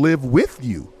when they live with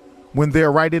you, when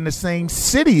they're right in the same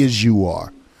city as you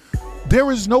are?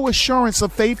 There is no assurance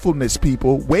of faithfulness,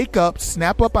 people. Wake up,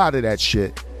 snap up out of that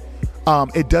shit.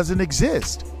 It doesn't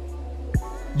exist.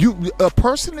 A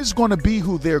person is going to be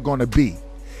who they're going to be.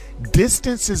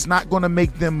 Distance is not going to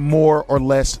make them more or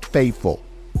less faithful.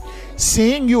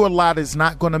 Seeing you a lot is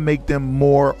not going to make them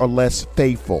more or less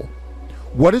faithful.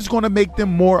 What is going to make them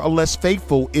more or less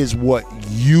faithful is what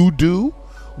you do,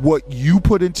 what you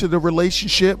put into the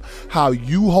relationship, how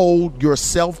you hold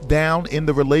yourself down in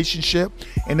the relationship,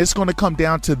 and it's going to come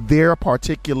down to their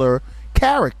particular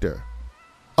character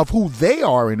of who they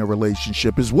are in a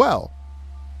relationship as well.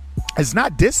 It's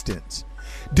not distance.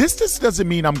 Distance doesn't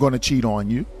mean I'm going to cheat on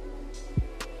you.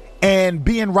 And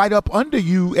being right up under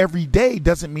you every day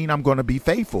doesn't mean I'm going to be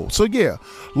faithful. So yeah,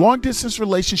 long distance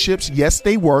relationships, yes,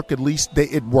 they work. At least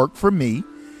it worked for me.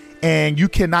 And you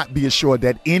cannot be assured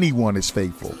that anyone is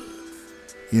faithful.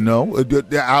 You know,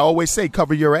 I always say,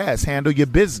 cover your ass, handle your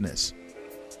business.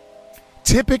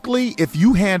 Typically, if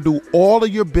you handle all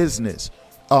of your business,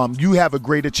 you have a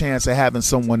greater chance of having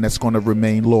someone that's going to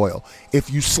remain loyal.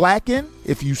 If you slacken,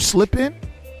 if you slip in,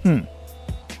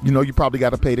 you know, you probably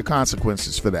got to pay the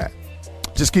consequences for that.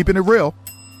 Just keeping it real.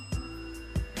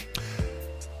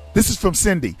 This is from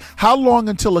Cindy. How long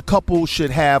until a couple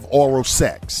should have oral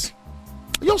sex?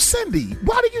 Yo, Cindy,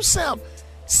 why do you sound...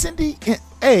 Cindy,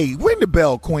 hey, ring the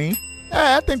bell, queen.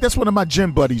 I think that's one of my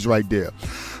gym buddies right there.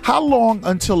 How long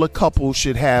until a couple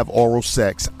should have oral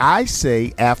sex? I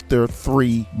say after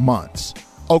 3 months.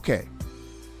 Okay.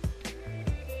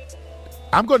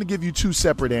 I'm going to give you two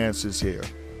separate answers here.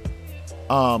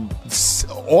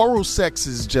 Oral sex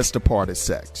is just a part of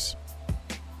sex.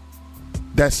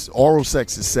 That's oral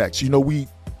sex is sex. The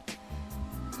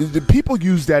people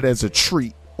use that as a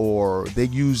treat, or they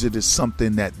use it as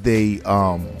something that they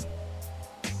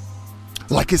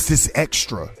like it's this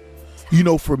extra.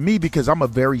 For me, because I'm a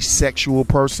very sexual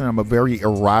person, I'm a very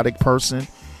erotic person,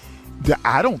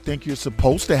 I don't think you're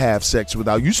supposed to have sex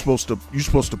without. You're supposed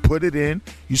to put it in,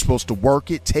 you're supposed to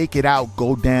work it, take it out,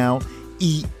 go down,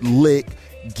 eat, lick,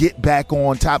 get back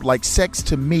on top. Like, sex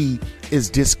to me is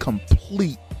this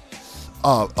complete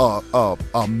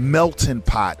a melting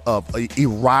pot of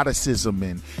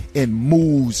eroticism and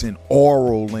moves and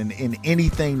oral and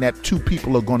anything that two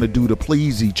people are going to do to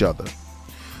please each other.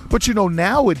 But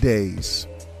nowadays,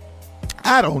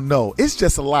 I don't know. It's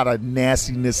just a lot of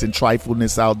nastiness and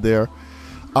trifleness out there.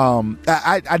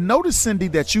 I noticed, Cindy,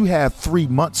 that you have 3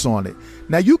 months on it.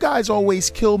 Now, you guys always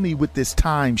kill me with this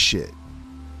time shit.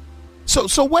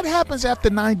 So what happens after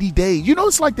 90 days?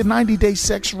 It's like the 90-day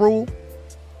sex rule.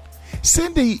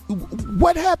 Cindy,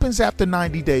 what happens after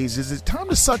 90 days? Is it time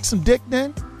to suck some dick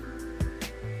then?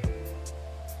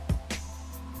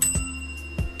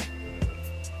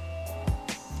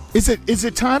 Is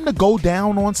it time to go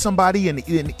down on somebody and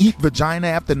eat vagina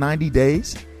after 90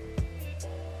 days?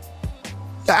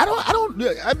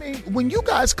 I mean, when you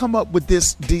guys come up with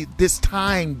this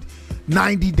timed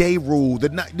 90-day rule,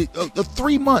 the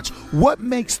 3 months, what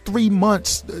makes 3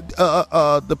 months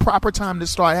the proper time to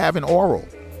start having oral?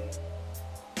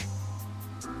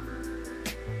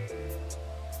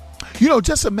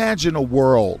 Just imagine a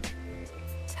world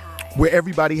where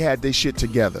everybody had their shit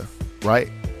together, right?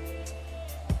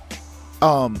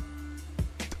 I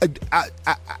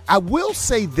will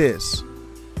say this.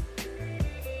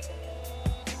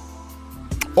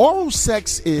 Oral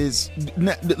sex is,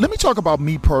 let me talk about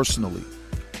me personally.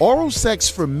 Oral sex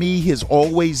for me has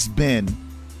always been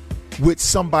with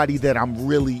somebody that I'm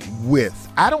really with.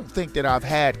 I don't think that I've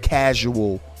had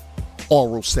casual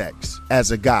oral sex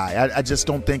as a guy. I just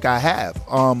don't think I have.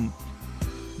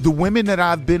 The women that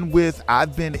I've been with,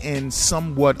 I've been in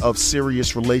somewhat of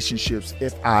serious relationships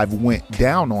if I've went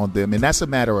down on them, and that's a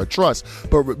matter of trust.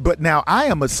 But now I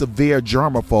am a severe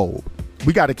germaphobe.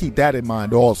 We got to keep that in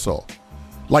mind also.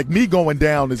 Like, me going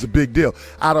down is a big deal.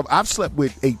 I've slept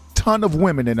with a ton of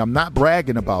women, and I'm not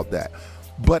bragging about that.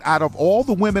 But out of all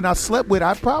the women I slept with,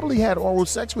 I probably had oral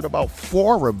sex with about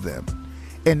 4 of them.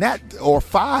 Or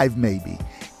 5 maybe.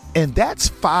 And that's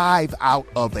 5 out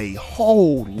of a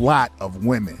whole lot of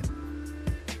women.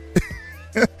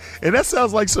 And that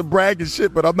sounds like some bragging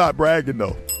shit, but I'm not bragging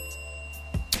though.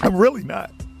 I'm really not.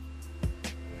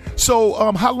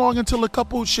 So how long until a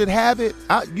couple should have it?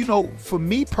 For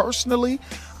me personally,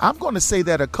 I'm going to say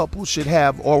that a couple should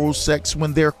have oral sex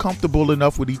when they're comfortable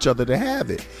enough with each other to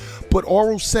have it. But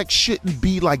oral sex shouldn't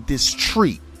be like this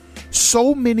treat.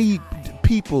 So many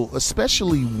people,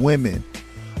 especially women,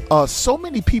 so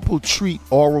many people treat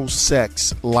oral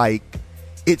sex like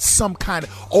it's some kind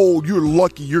of, oh, you're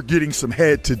lucky you're getting some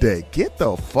head today. Get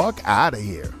the fuck out of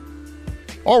here.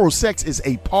 Oral sex is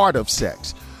a part of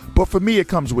sex. But for me, it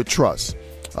comes with trust.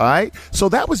 All right. So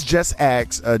that was Just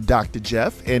Ask Dr.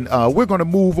 Jeff. And we're going to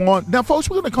move on. Now, folks,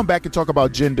 we're going to come back and talk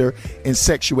about gender and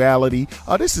sexuality.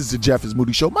 This is the Jeff is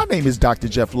Moody Show. My name is Dr.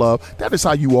 Jeff Love. That is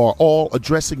how you are all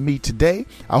addressing me today.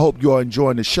 I hope you are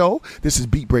enjoying the show. This is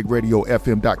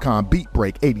BeatBreakRadioFM.com,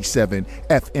 BeatBreak 87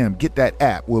 FM. Get that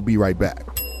app. We'll be right back.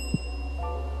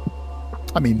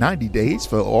 90 days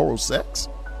for oral sex?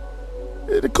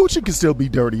 The coochie can still be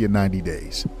dirty in 90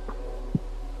 days.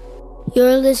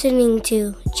 You're listening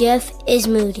to Jeff is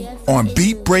Moody on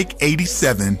Beat Break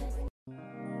 87.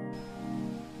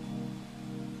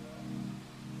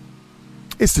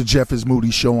 It's the Jeff is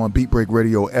Moody Show on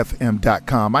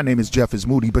BeatBreakRadioFM.com. My name is Jeff is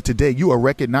Moody, but today you are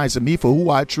recognizing me for who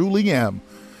I truly am.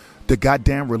 The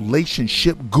goddamn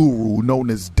relationship guru known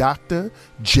as Dr.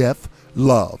 Jeff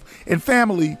Love. And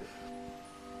family,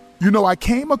 I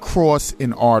came across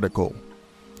an article.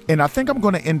 And I think I'm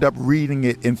going to end up reading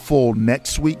it in full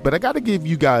next week, but I got to give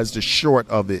you guys the short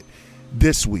of it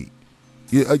this week.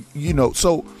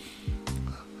 So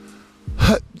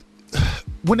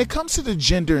when it comes to the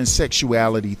gender and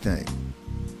sexuality thing,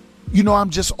 I'm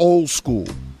just old school.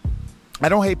 I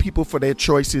don't hate people for their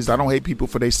choices. I don't hate people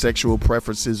for their sexual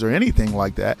preferences or anything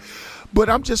like that. But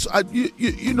I'm just,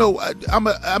 I'm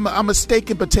a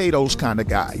steak and potatoes kind of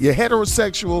guy. You're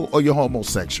heterosexual or you're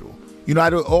homosexual.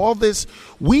 All this,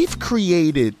 we've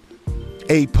created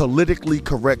a politically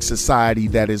correct society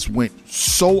that has went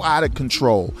so out of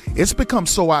control. It's become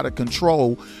so out of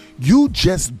control, you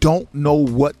just don't know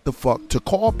what the fuck to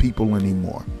call people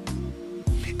anymore.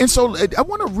 And so I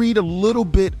want to read a little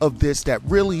bit of this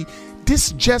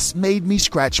this just made me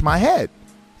scratch my head.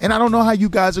 And I don't know how you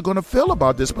guys are going to feel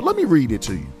about this, but let me read it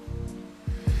to you.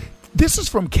 This is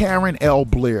from Karen L.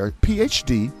 Blair,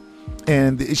 PhD,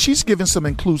 and she's given some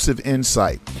inclusive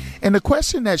insight. And the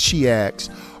question that she asks,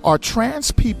 are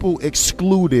trans people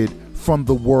excluded from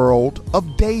the world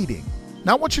of dating?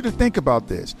 Now I want you to think about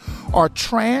this. Are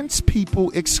trans people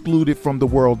excluded from the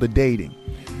world of dating?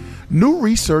 New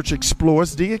research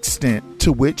explores the extent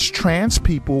to which trans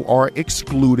people are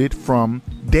excluded from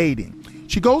dating.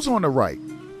 She goes on to write,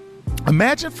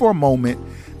 imagine for a moment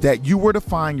that you were to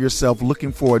find yourself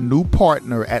looking for a new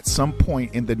partner at some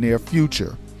point in the near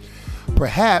future.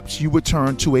 Perhaps you would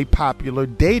turn to a popular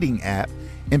dating app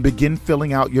and begin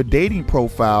filling out your dating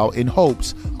profile in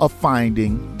hopes of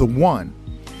finding the one.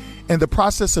 In the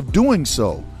process of doing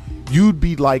so,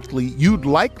 you'd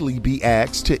likely be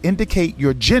asked to indicate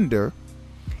your gender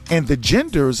and the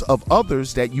genders of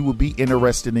others that you would be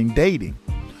interested in dating.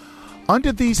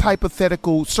 Under these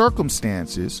hypothetical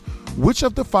circumstances, which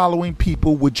of the following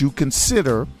people would you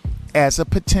consider as a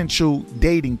potential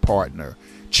dating partner?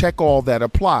 Check all that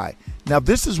apply. Now,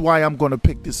 this is why I'm going to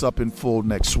pick this up in full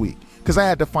next week, because I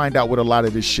had to find out what a lot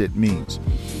of this shit means.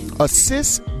 A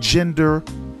cisgender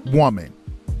woman,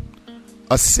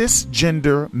 a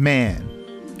cisgender man,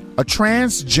 a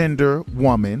transgender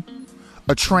woman,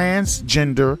 a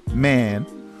transgender man,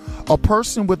 a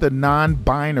person with a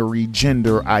non-binary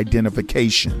gender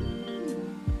identification.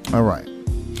 All right.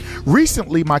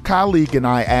 Recently, my colleague and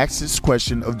I asked this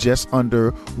question of just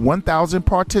under 1,000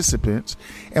 participants,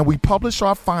 and we published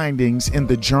our findings in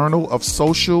the Journal of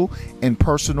Social and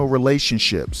Personal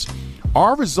Relationships.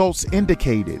 Our results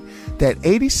indicated that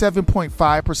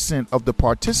 87.5% of the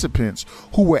participants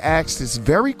who were asked this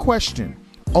very question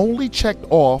only checked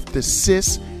off the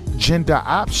cisgender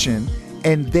option,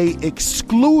 and they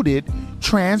excluded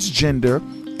transgender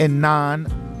and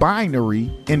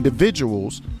non-binary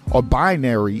individuals or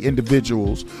binary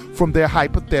individuals from their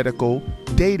hypothetical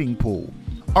dating pool.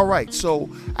 All right, so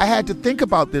I had to think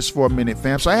about this for a minute,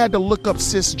 fam. So I had to look up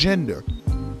cisgender.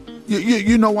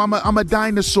 You know, I'm a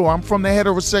dinosaur. I'm from the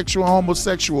heterosexual and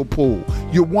homosexual pool.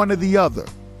 You're one or the other,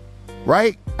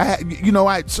 right? I had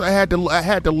to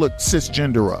look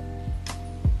cisgender up.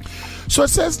 So it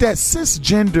says that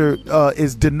cisgender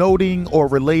is denoting or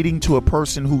relating to a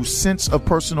person whose sense of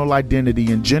personal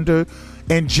identity and gender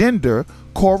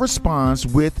corresponds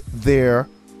with their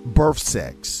birth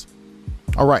sex.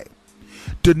 All right.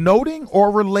 Denoting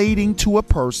or relating to a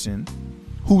person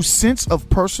whose sense of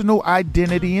personal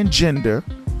identity and gender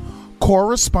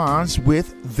corresponds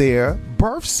with their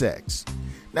birth sex.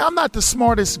 Now, I'm not the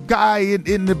smartest guy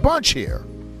in the bunch here,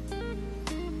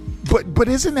 but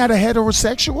isn't that a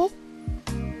heterosexual?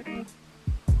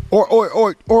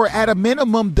 Or at a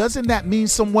minimum, doesn't that mean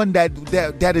someone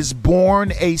that is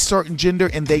born a certain gender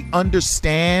and they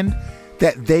understand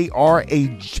that they are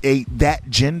that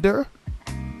gender,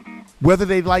 whether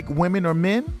they like women or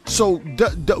men? So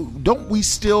don't we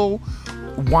still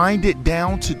wind it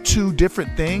down to two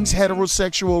different things,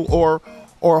 heterosexual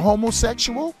or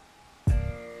homosexual?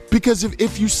 Because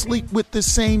if you sleep with the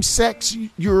same sex,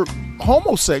 you're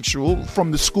homosexual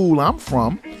from the school I'm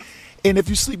from. And if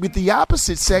you sleep with the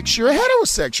opposite sex, you're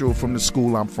heterosexual from the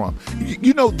school I'm from.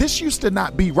 You know, this used to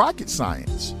not be rocket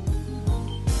science.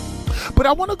 But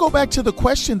I want to go back to the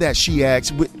question that she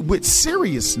asked with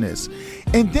seriousness.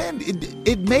 And then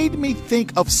it made me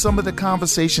think of some of the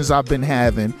conversations I've been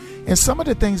having and some of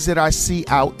the things that I see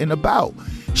out and about.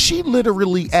 She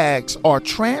literally asks, are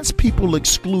trans people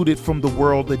excluded from the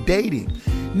world of dating?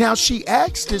 Now, she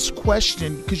asked this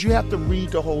question because you have to read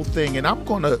the whole thing, and I'm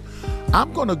gonna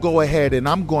go ahead and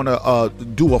I'm gonna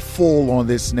do a full on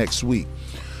this next week.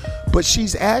 But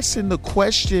she's asking the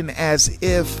question as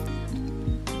if,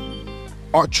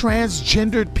 are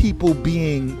transgendered people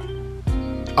being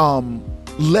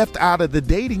left out of the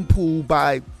dating pool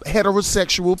by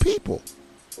heterosexual people?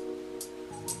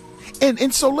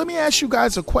 And so let me ask you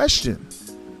guys a question.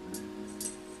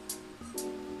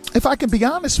 If I can be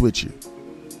honest with you,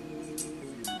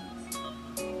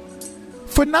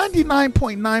 for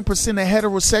 99.9% of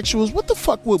heterosexuals, what the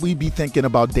fuck would we be thinking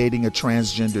about dating a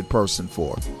transgendered person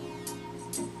for?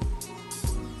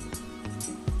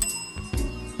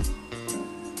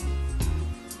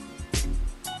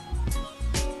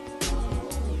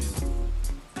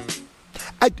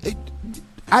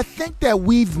 I think that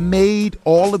we've made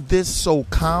all of this so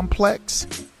complex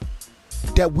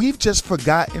that we've just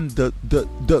forgotten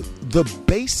the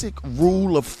basic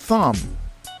rule of thumb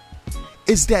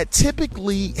is that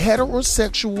typically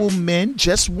heterosexual men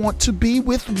just want to be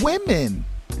with women.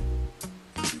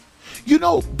 You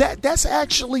know, that's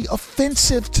actually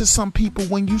offensive to some people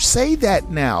when you say that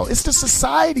now. It's the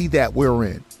society that we're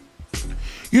in.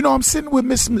 You know, I'm sitting with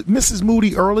Mrs.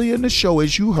 Moody earlier in the show,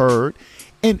 as you heard,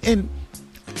 and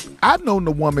I've known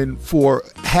the woman for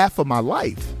half of my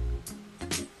life.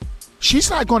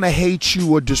 She's not going to hate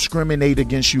you or discriminate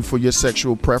against you for your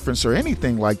sexual preference or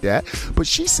anything like that. But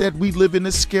she said we live in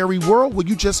a scary world where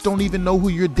you just don't even know who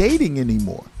you're dating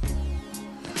anymore.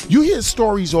 You hear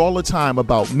stories all the time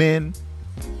about men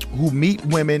who meet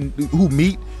women, who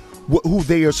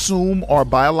they assume are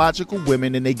biological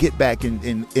women, and they get back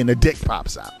and a dick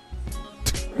pops out.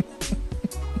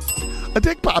 A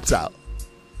dick pops out.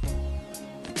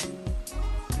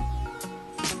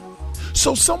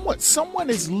 So someone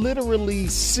is literally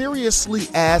seriously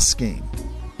asking,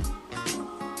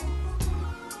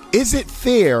 is it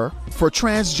fair for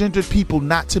transgender people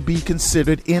not to be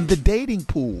considered in the dating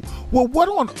pool? Well, what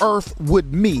on earth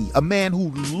would me, a man who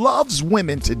loves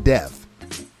women to death,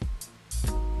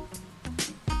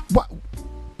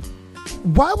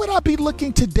 why would I be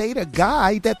looking to date a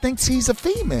guy that thinks he's a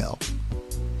female?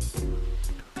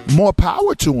 More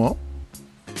power to him.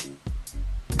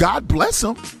 God bless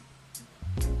him.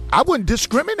 I wouldn't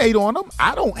discriminate on him.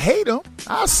 I don't hate him.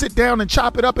 I'll sit down and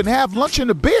chop it up and have lunch and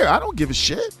a beer. I don't give a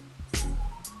shit.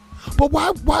 But why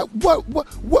on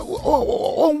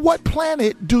what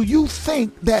planet do you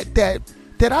think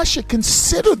that I should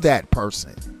consider that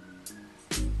person?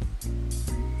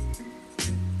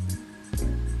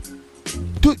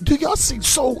 Do y'all see?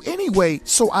 So anyway,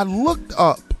 so I looked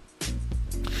up.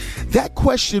 That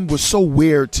question was so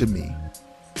weird to me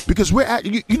because we're at,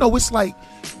 you know, it's like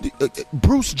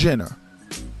Bruce Jenner.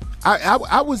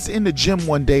 I was in the gym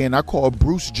one day and I called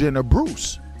Bruce Jenner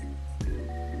Bruce.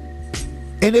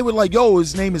 And they were like, yo,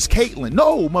 his name is Caitlyn.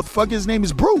 No, motherfucker, his name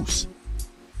is Bruce.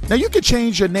 Now, you can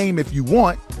change your name if you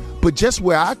want, but just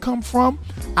where I come from,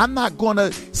 I'm not going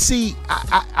to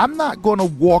I'm not going to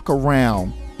walk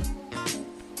around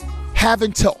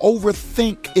having to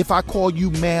overthink if I call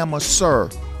you ma'am or sir.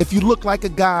 If you look like a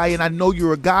guy and I know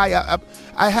you're a guy,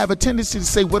 I have a tendency to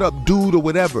say, what up, dude, or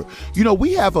whatever. You know,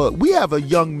 we have a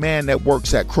young man that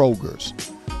works at Kroger's.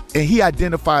 And he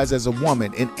identifies as a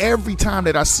woman. And every time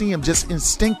that I see him, just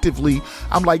instinctively,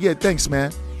 I'm like, yeah, thanks,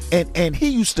 man. And he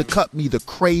used to cut me the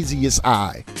craziest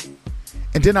eye.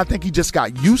 And then I think he just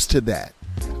got used to that.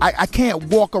 I can't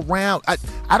walk around.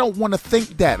 I don't want to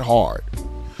think that hard.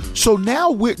 So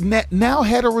now now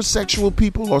heterosexual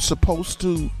people are supposed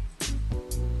to,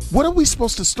 what are we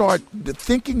supposed to start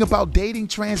thinking about dating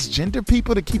transgender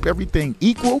people to keep everything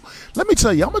equal? Let me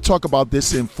tell you, I'm going to talk about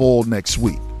this in full next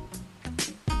week.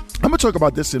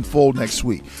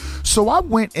 So I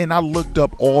went and I looked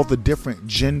up all the different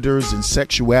genders and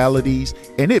sexualities,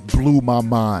 and it blew my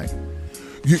mind.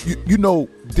 You know,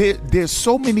 there's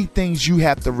so many things you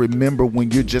have to remember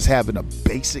when you're just having a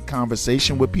basic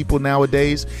conversation with people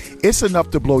nowadays. It's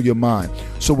enough to blow your mind.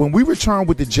 So when we return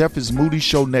with the Jeff is Moody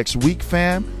show next week,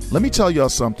 fam, let me tell y'all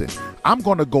something. I'm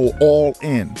going to go all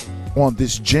in on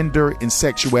this gender and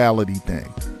sexuality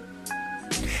thing.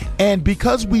 And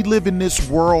because we live in this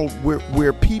world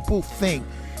where people think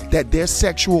that their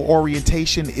sexual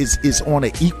orientation is on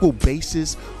an equal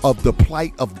basis of the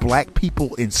plight of black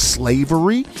people in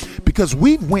slavery, because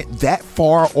we went that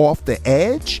far off the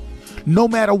edge, no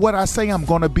matter what I say, I'm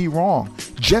going to be wrong.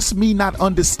 Just me not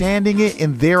understanding it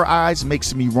in their eyes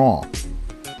makes me wrong.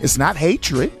 It's not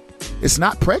hatred. It's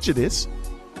not prejudice.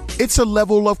 It's a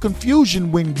level of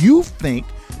confusion when you think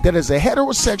that as a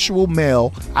heterosexual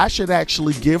male, I should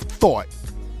actually give thought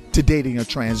to dating a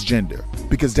transgender,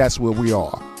 because that's where we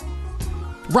are.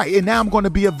 Right, and now I'm going to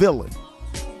be a villain.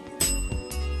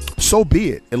 So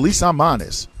be it. At least I'm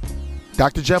honest.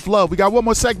 Dr. Jeff Love, we got one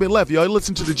more segment left, y'all.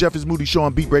 Listen to the Jeff is Moody show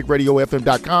on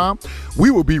BeatBreakRadioFM.com.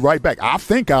 We will be right back. I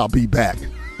think I'll be back.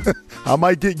 I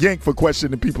might get yanked for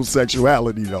questioning people's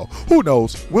sexuality, though. Who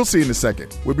knows? We'll see in a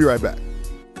second. We'll be right back.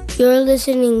 You're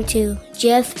listening to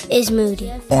Jeff is Moody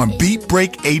on Beat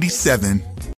Break 87.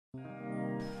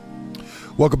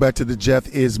 Welcome back to the Jeff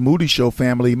is Moody show,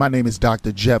 family. My name is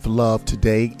Dr. Jeff Love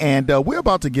today, and we're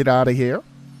about to get out of here.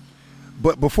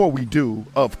 But before we do,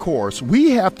 of course,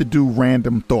 we have to do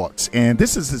random thoughts, and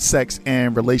this is the sex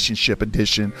and relationship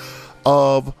edition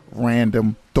of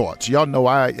Random Thoughts. Y'all know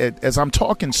as I'm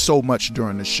talking so much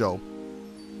during the show,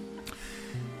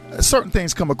 certain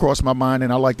things come across my mind,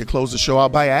 and I like to close the show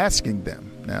out by asking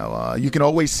them. Now, you can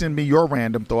always send me your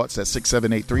random thoughts at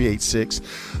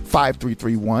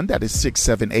 678-386-5331. That is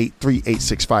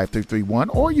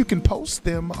 678-386-5331. Or you can post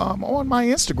them on my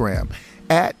Instagram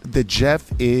at the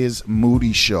Jeff is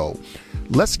Moody Show.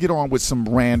 Let's get on with some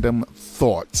random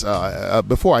thoughts.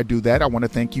 Before I do that, I want to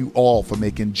thank you all for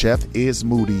making Jeff is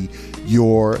Moody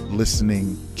your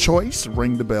listening choice.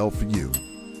 Ring the bell for you.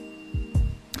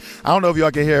 I don't know if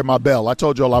y'all can hear my bell. I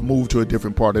told y'all I moved to a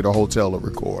different part of the hotel to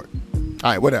record. All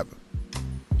right, whatever.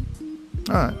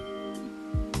 All right.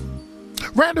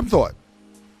 Random thought.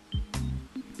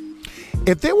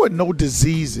 If there were no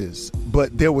diseases,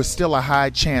 but there was still a high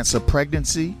chance of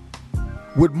pregnancy,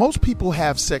 would most people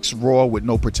have sex raw with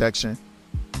no protection?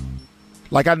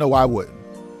 Like, I know I wouldn't.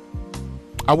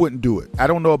 I wouldn't do it. I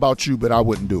don't know about you, but I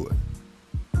wouldn't do it.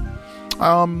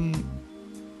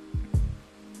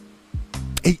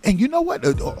 And you know what?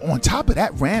 On top of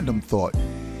that random thought,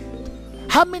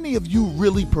 how many of you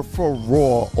really prefer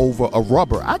raw over a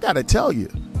rubber? I got to tell you,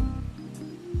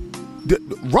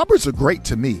 rubbers are great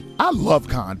to me. I love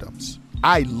condoms.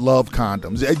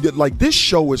 Like, this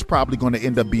show is probably going to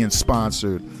end up being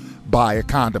sponsored by a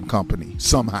condom company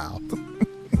somehow.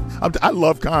 I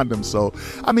love condoms. So,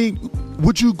 I mean,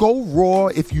 would you go raw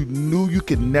if you knew you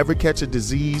could never catch a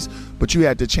disease, but you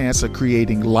had the chance of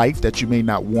creating life that you may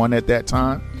not want at that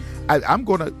time?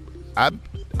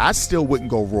 I still wouldn't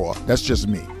go raw. That's just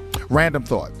me. Random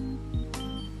thought.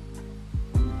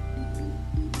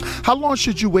 How long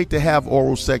should you wait to have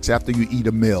oral sex after you eat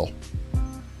a meal?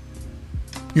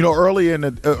 You know,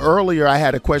 earlier I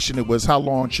had a question. It was, how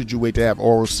long should you wait to have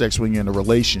oral sex when you're in a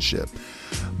relationship?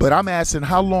 But I'm asking,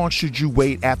 how long should you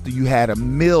wait after you had a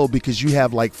meal because you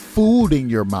have like food in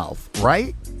your mouth,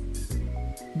 right?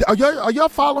 Are y'all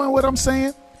following what I'm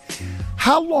saying?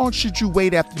 How long should you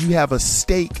wait after you have a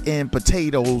steak and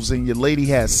potatoes and your lady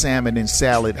has salmon and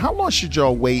salad? How long should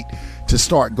y'all wait to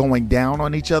start going down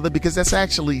on each other? Because that's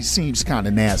actually seems kind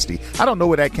of nasty. I don't know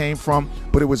where that came from,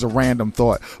 but it was a random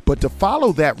thought. But to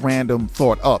follow that random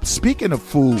thought up, speaking of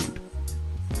food,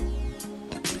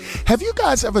 have you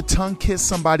guys ever tongue kissed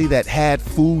somebody that had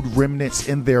food remnants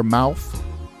in their mouth?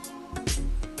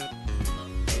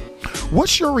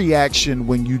 What's your reaction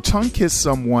when you tongue kiss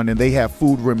someone and they have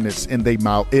food remnants in their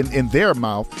mouth, in their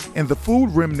mouth, and the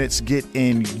food remnants get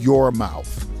in your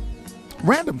mouth?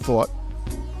 Random thought.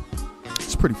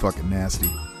 It's pretty fucking nasty.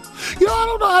 You know, I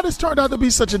don't know how this turned out to be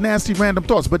such a nasty random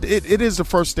thoughts, but it is the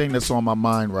first thing that's on my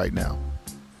mind right now.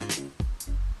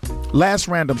 Last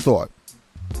random thought.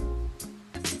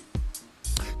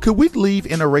 Could we leave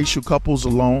interracial couples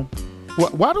alone?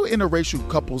 Why do interracial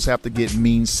couples have to get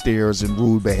mean stares and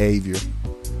rude behavior?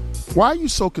 Why are you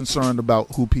so concerned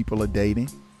about who people are dating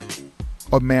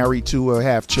or married to or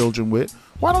have children with?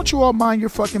 Why don't you all mind your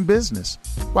fucking business?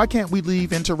 Why can't we leave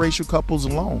interracial couples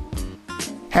alone?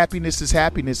 Happiness is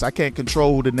happiness. I can't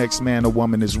control who the next man or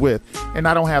woman is with, and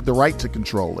I don't have the right to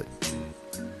control it.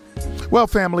 Well,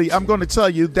 family, I'm going to tell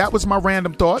you, that was my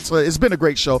random thoughts. It's been a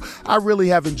great show. I really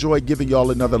have enjoyed giving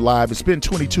y'all another live. It's been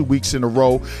 22 weeks in a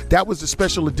row. That was a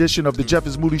special edition of the Jeff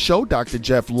is Moody Show, Dr.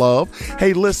 Jeff Love.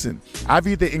 Hey, listen, I've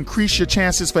either increased your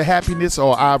chances for happiness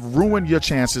or I've ruined your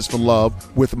chances for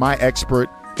love with my expert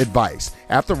advice.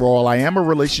 After all, I am a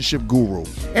relationship guru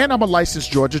and I'm a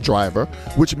licensed Georgia driver,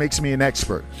 which makes me an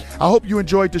expert. I hope you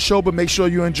enjoyed the show, but make sure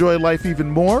you enjoy life even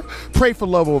more. Pray for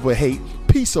love over hate,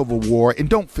 peace over war, and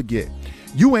don't forget,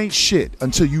 you ain't shit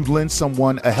until you lend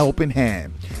someone a helping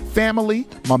hand. Family,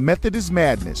 my method is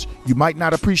madness. You might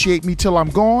not appreciate me till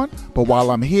I'm gone, but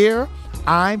while I'm here,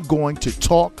 I'm going to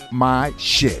talk my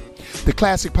shit. The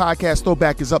Classic Podcast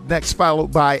Throwback is up next,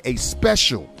 followed by a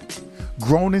special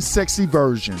grown and sexy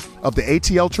version of the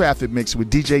ATL Traffic Mix with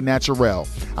DJ Naturel.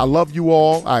 I love you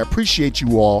all. I appreciate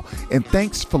you all. And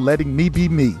thanks for letting me be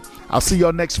me. I'll see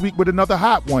y'all next week with another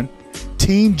hot one.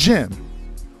 Team Jim,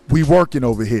 we working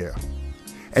over here.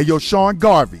 Hey, yo, Sean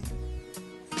Garvey,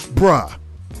 bruh,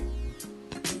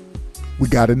 we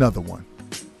got another one.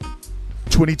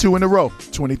 22 in a row,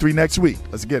 23 next week.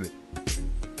 Let's get it.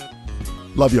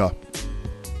 Love y'all.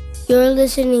 You're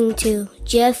listening to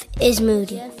Jeff is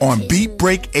Moody on Beat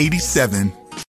Break 87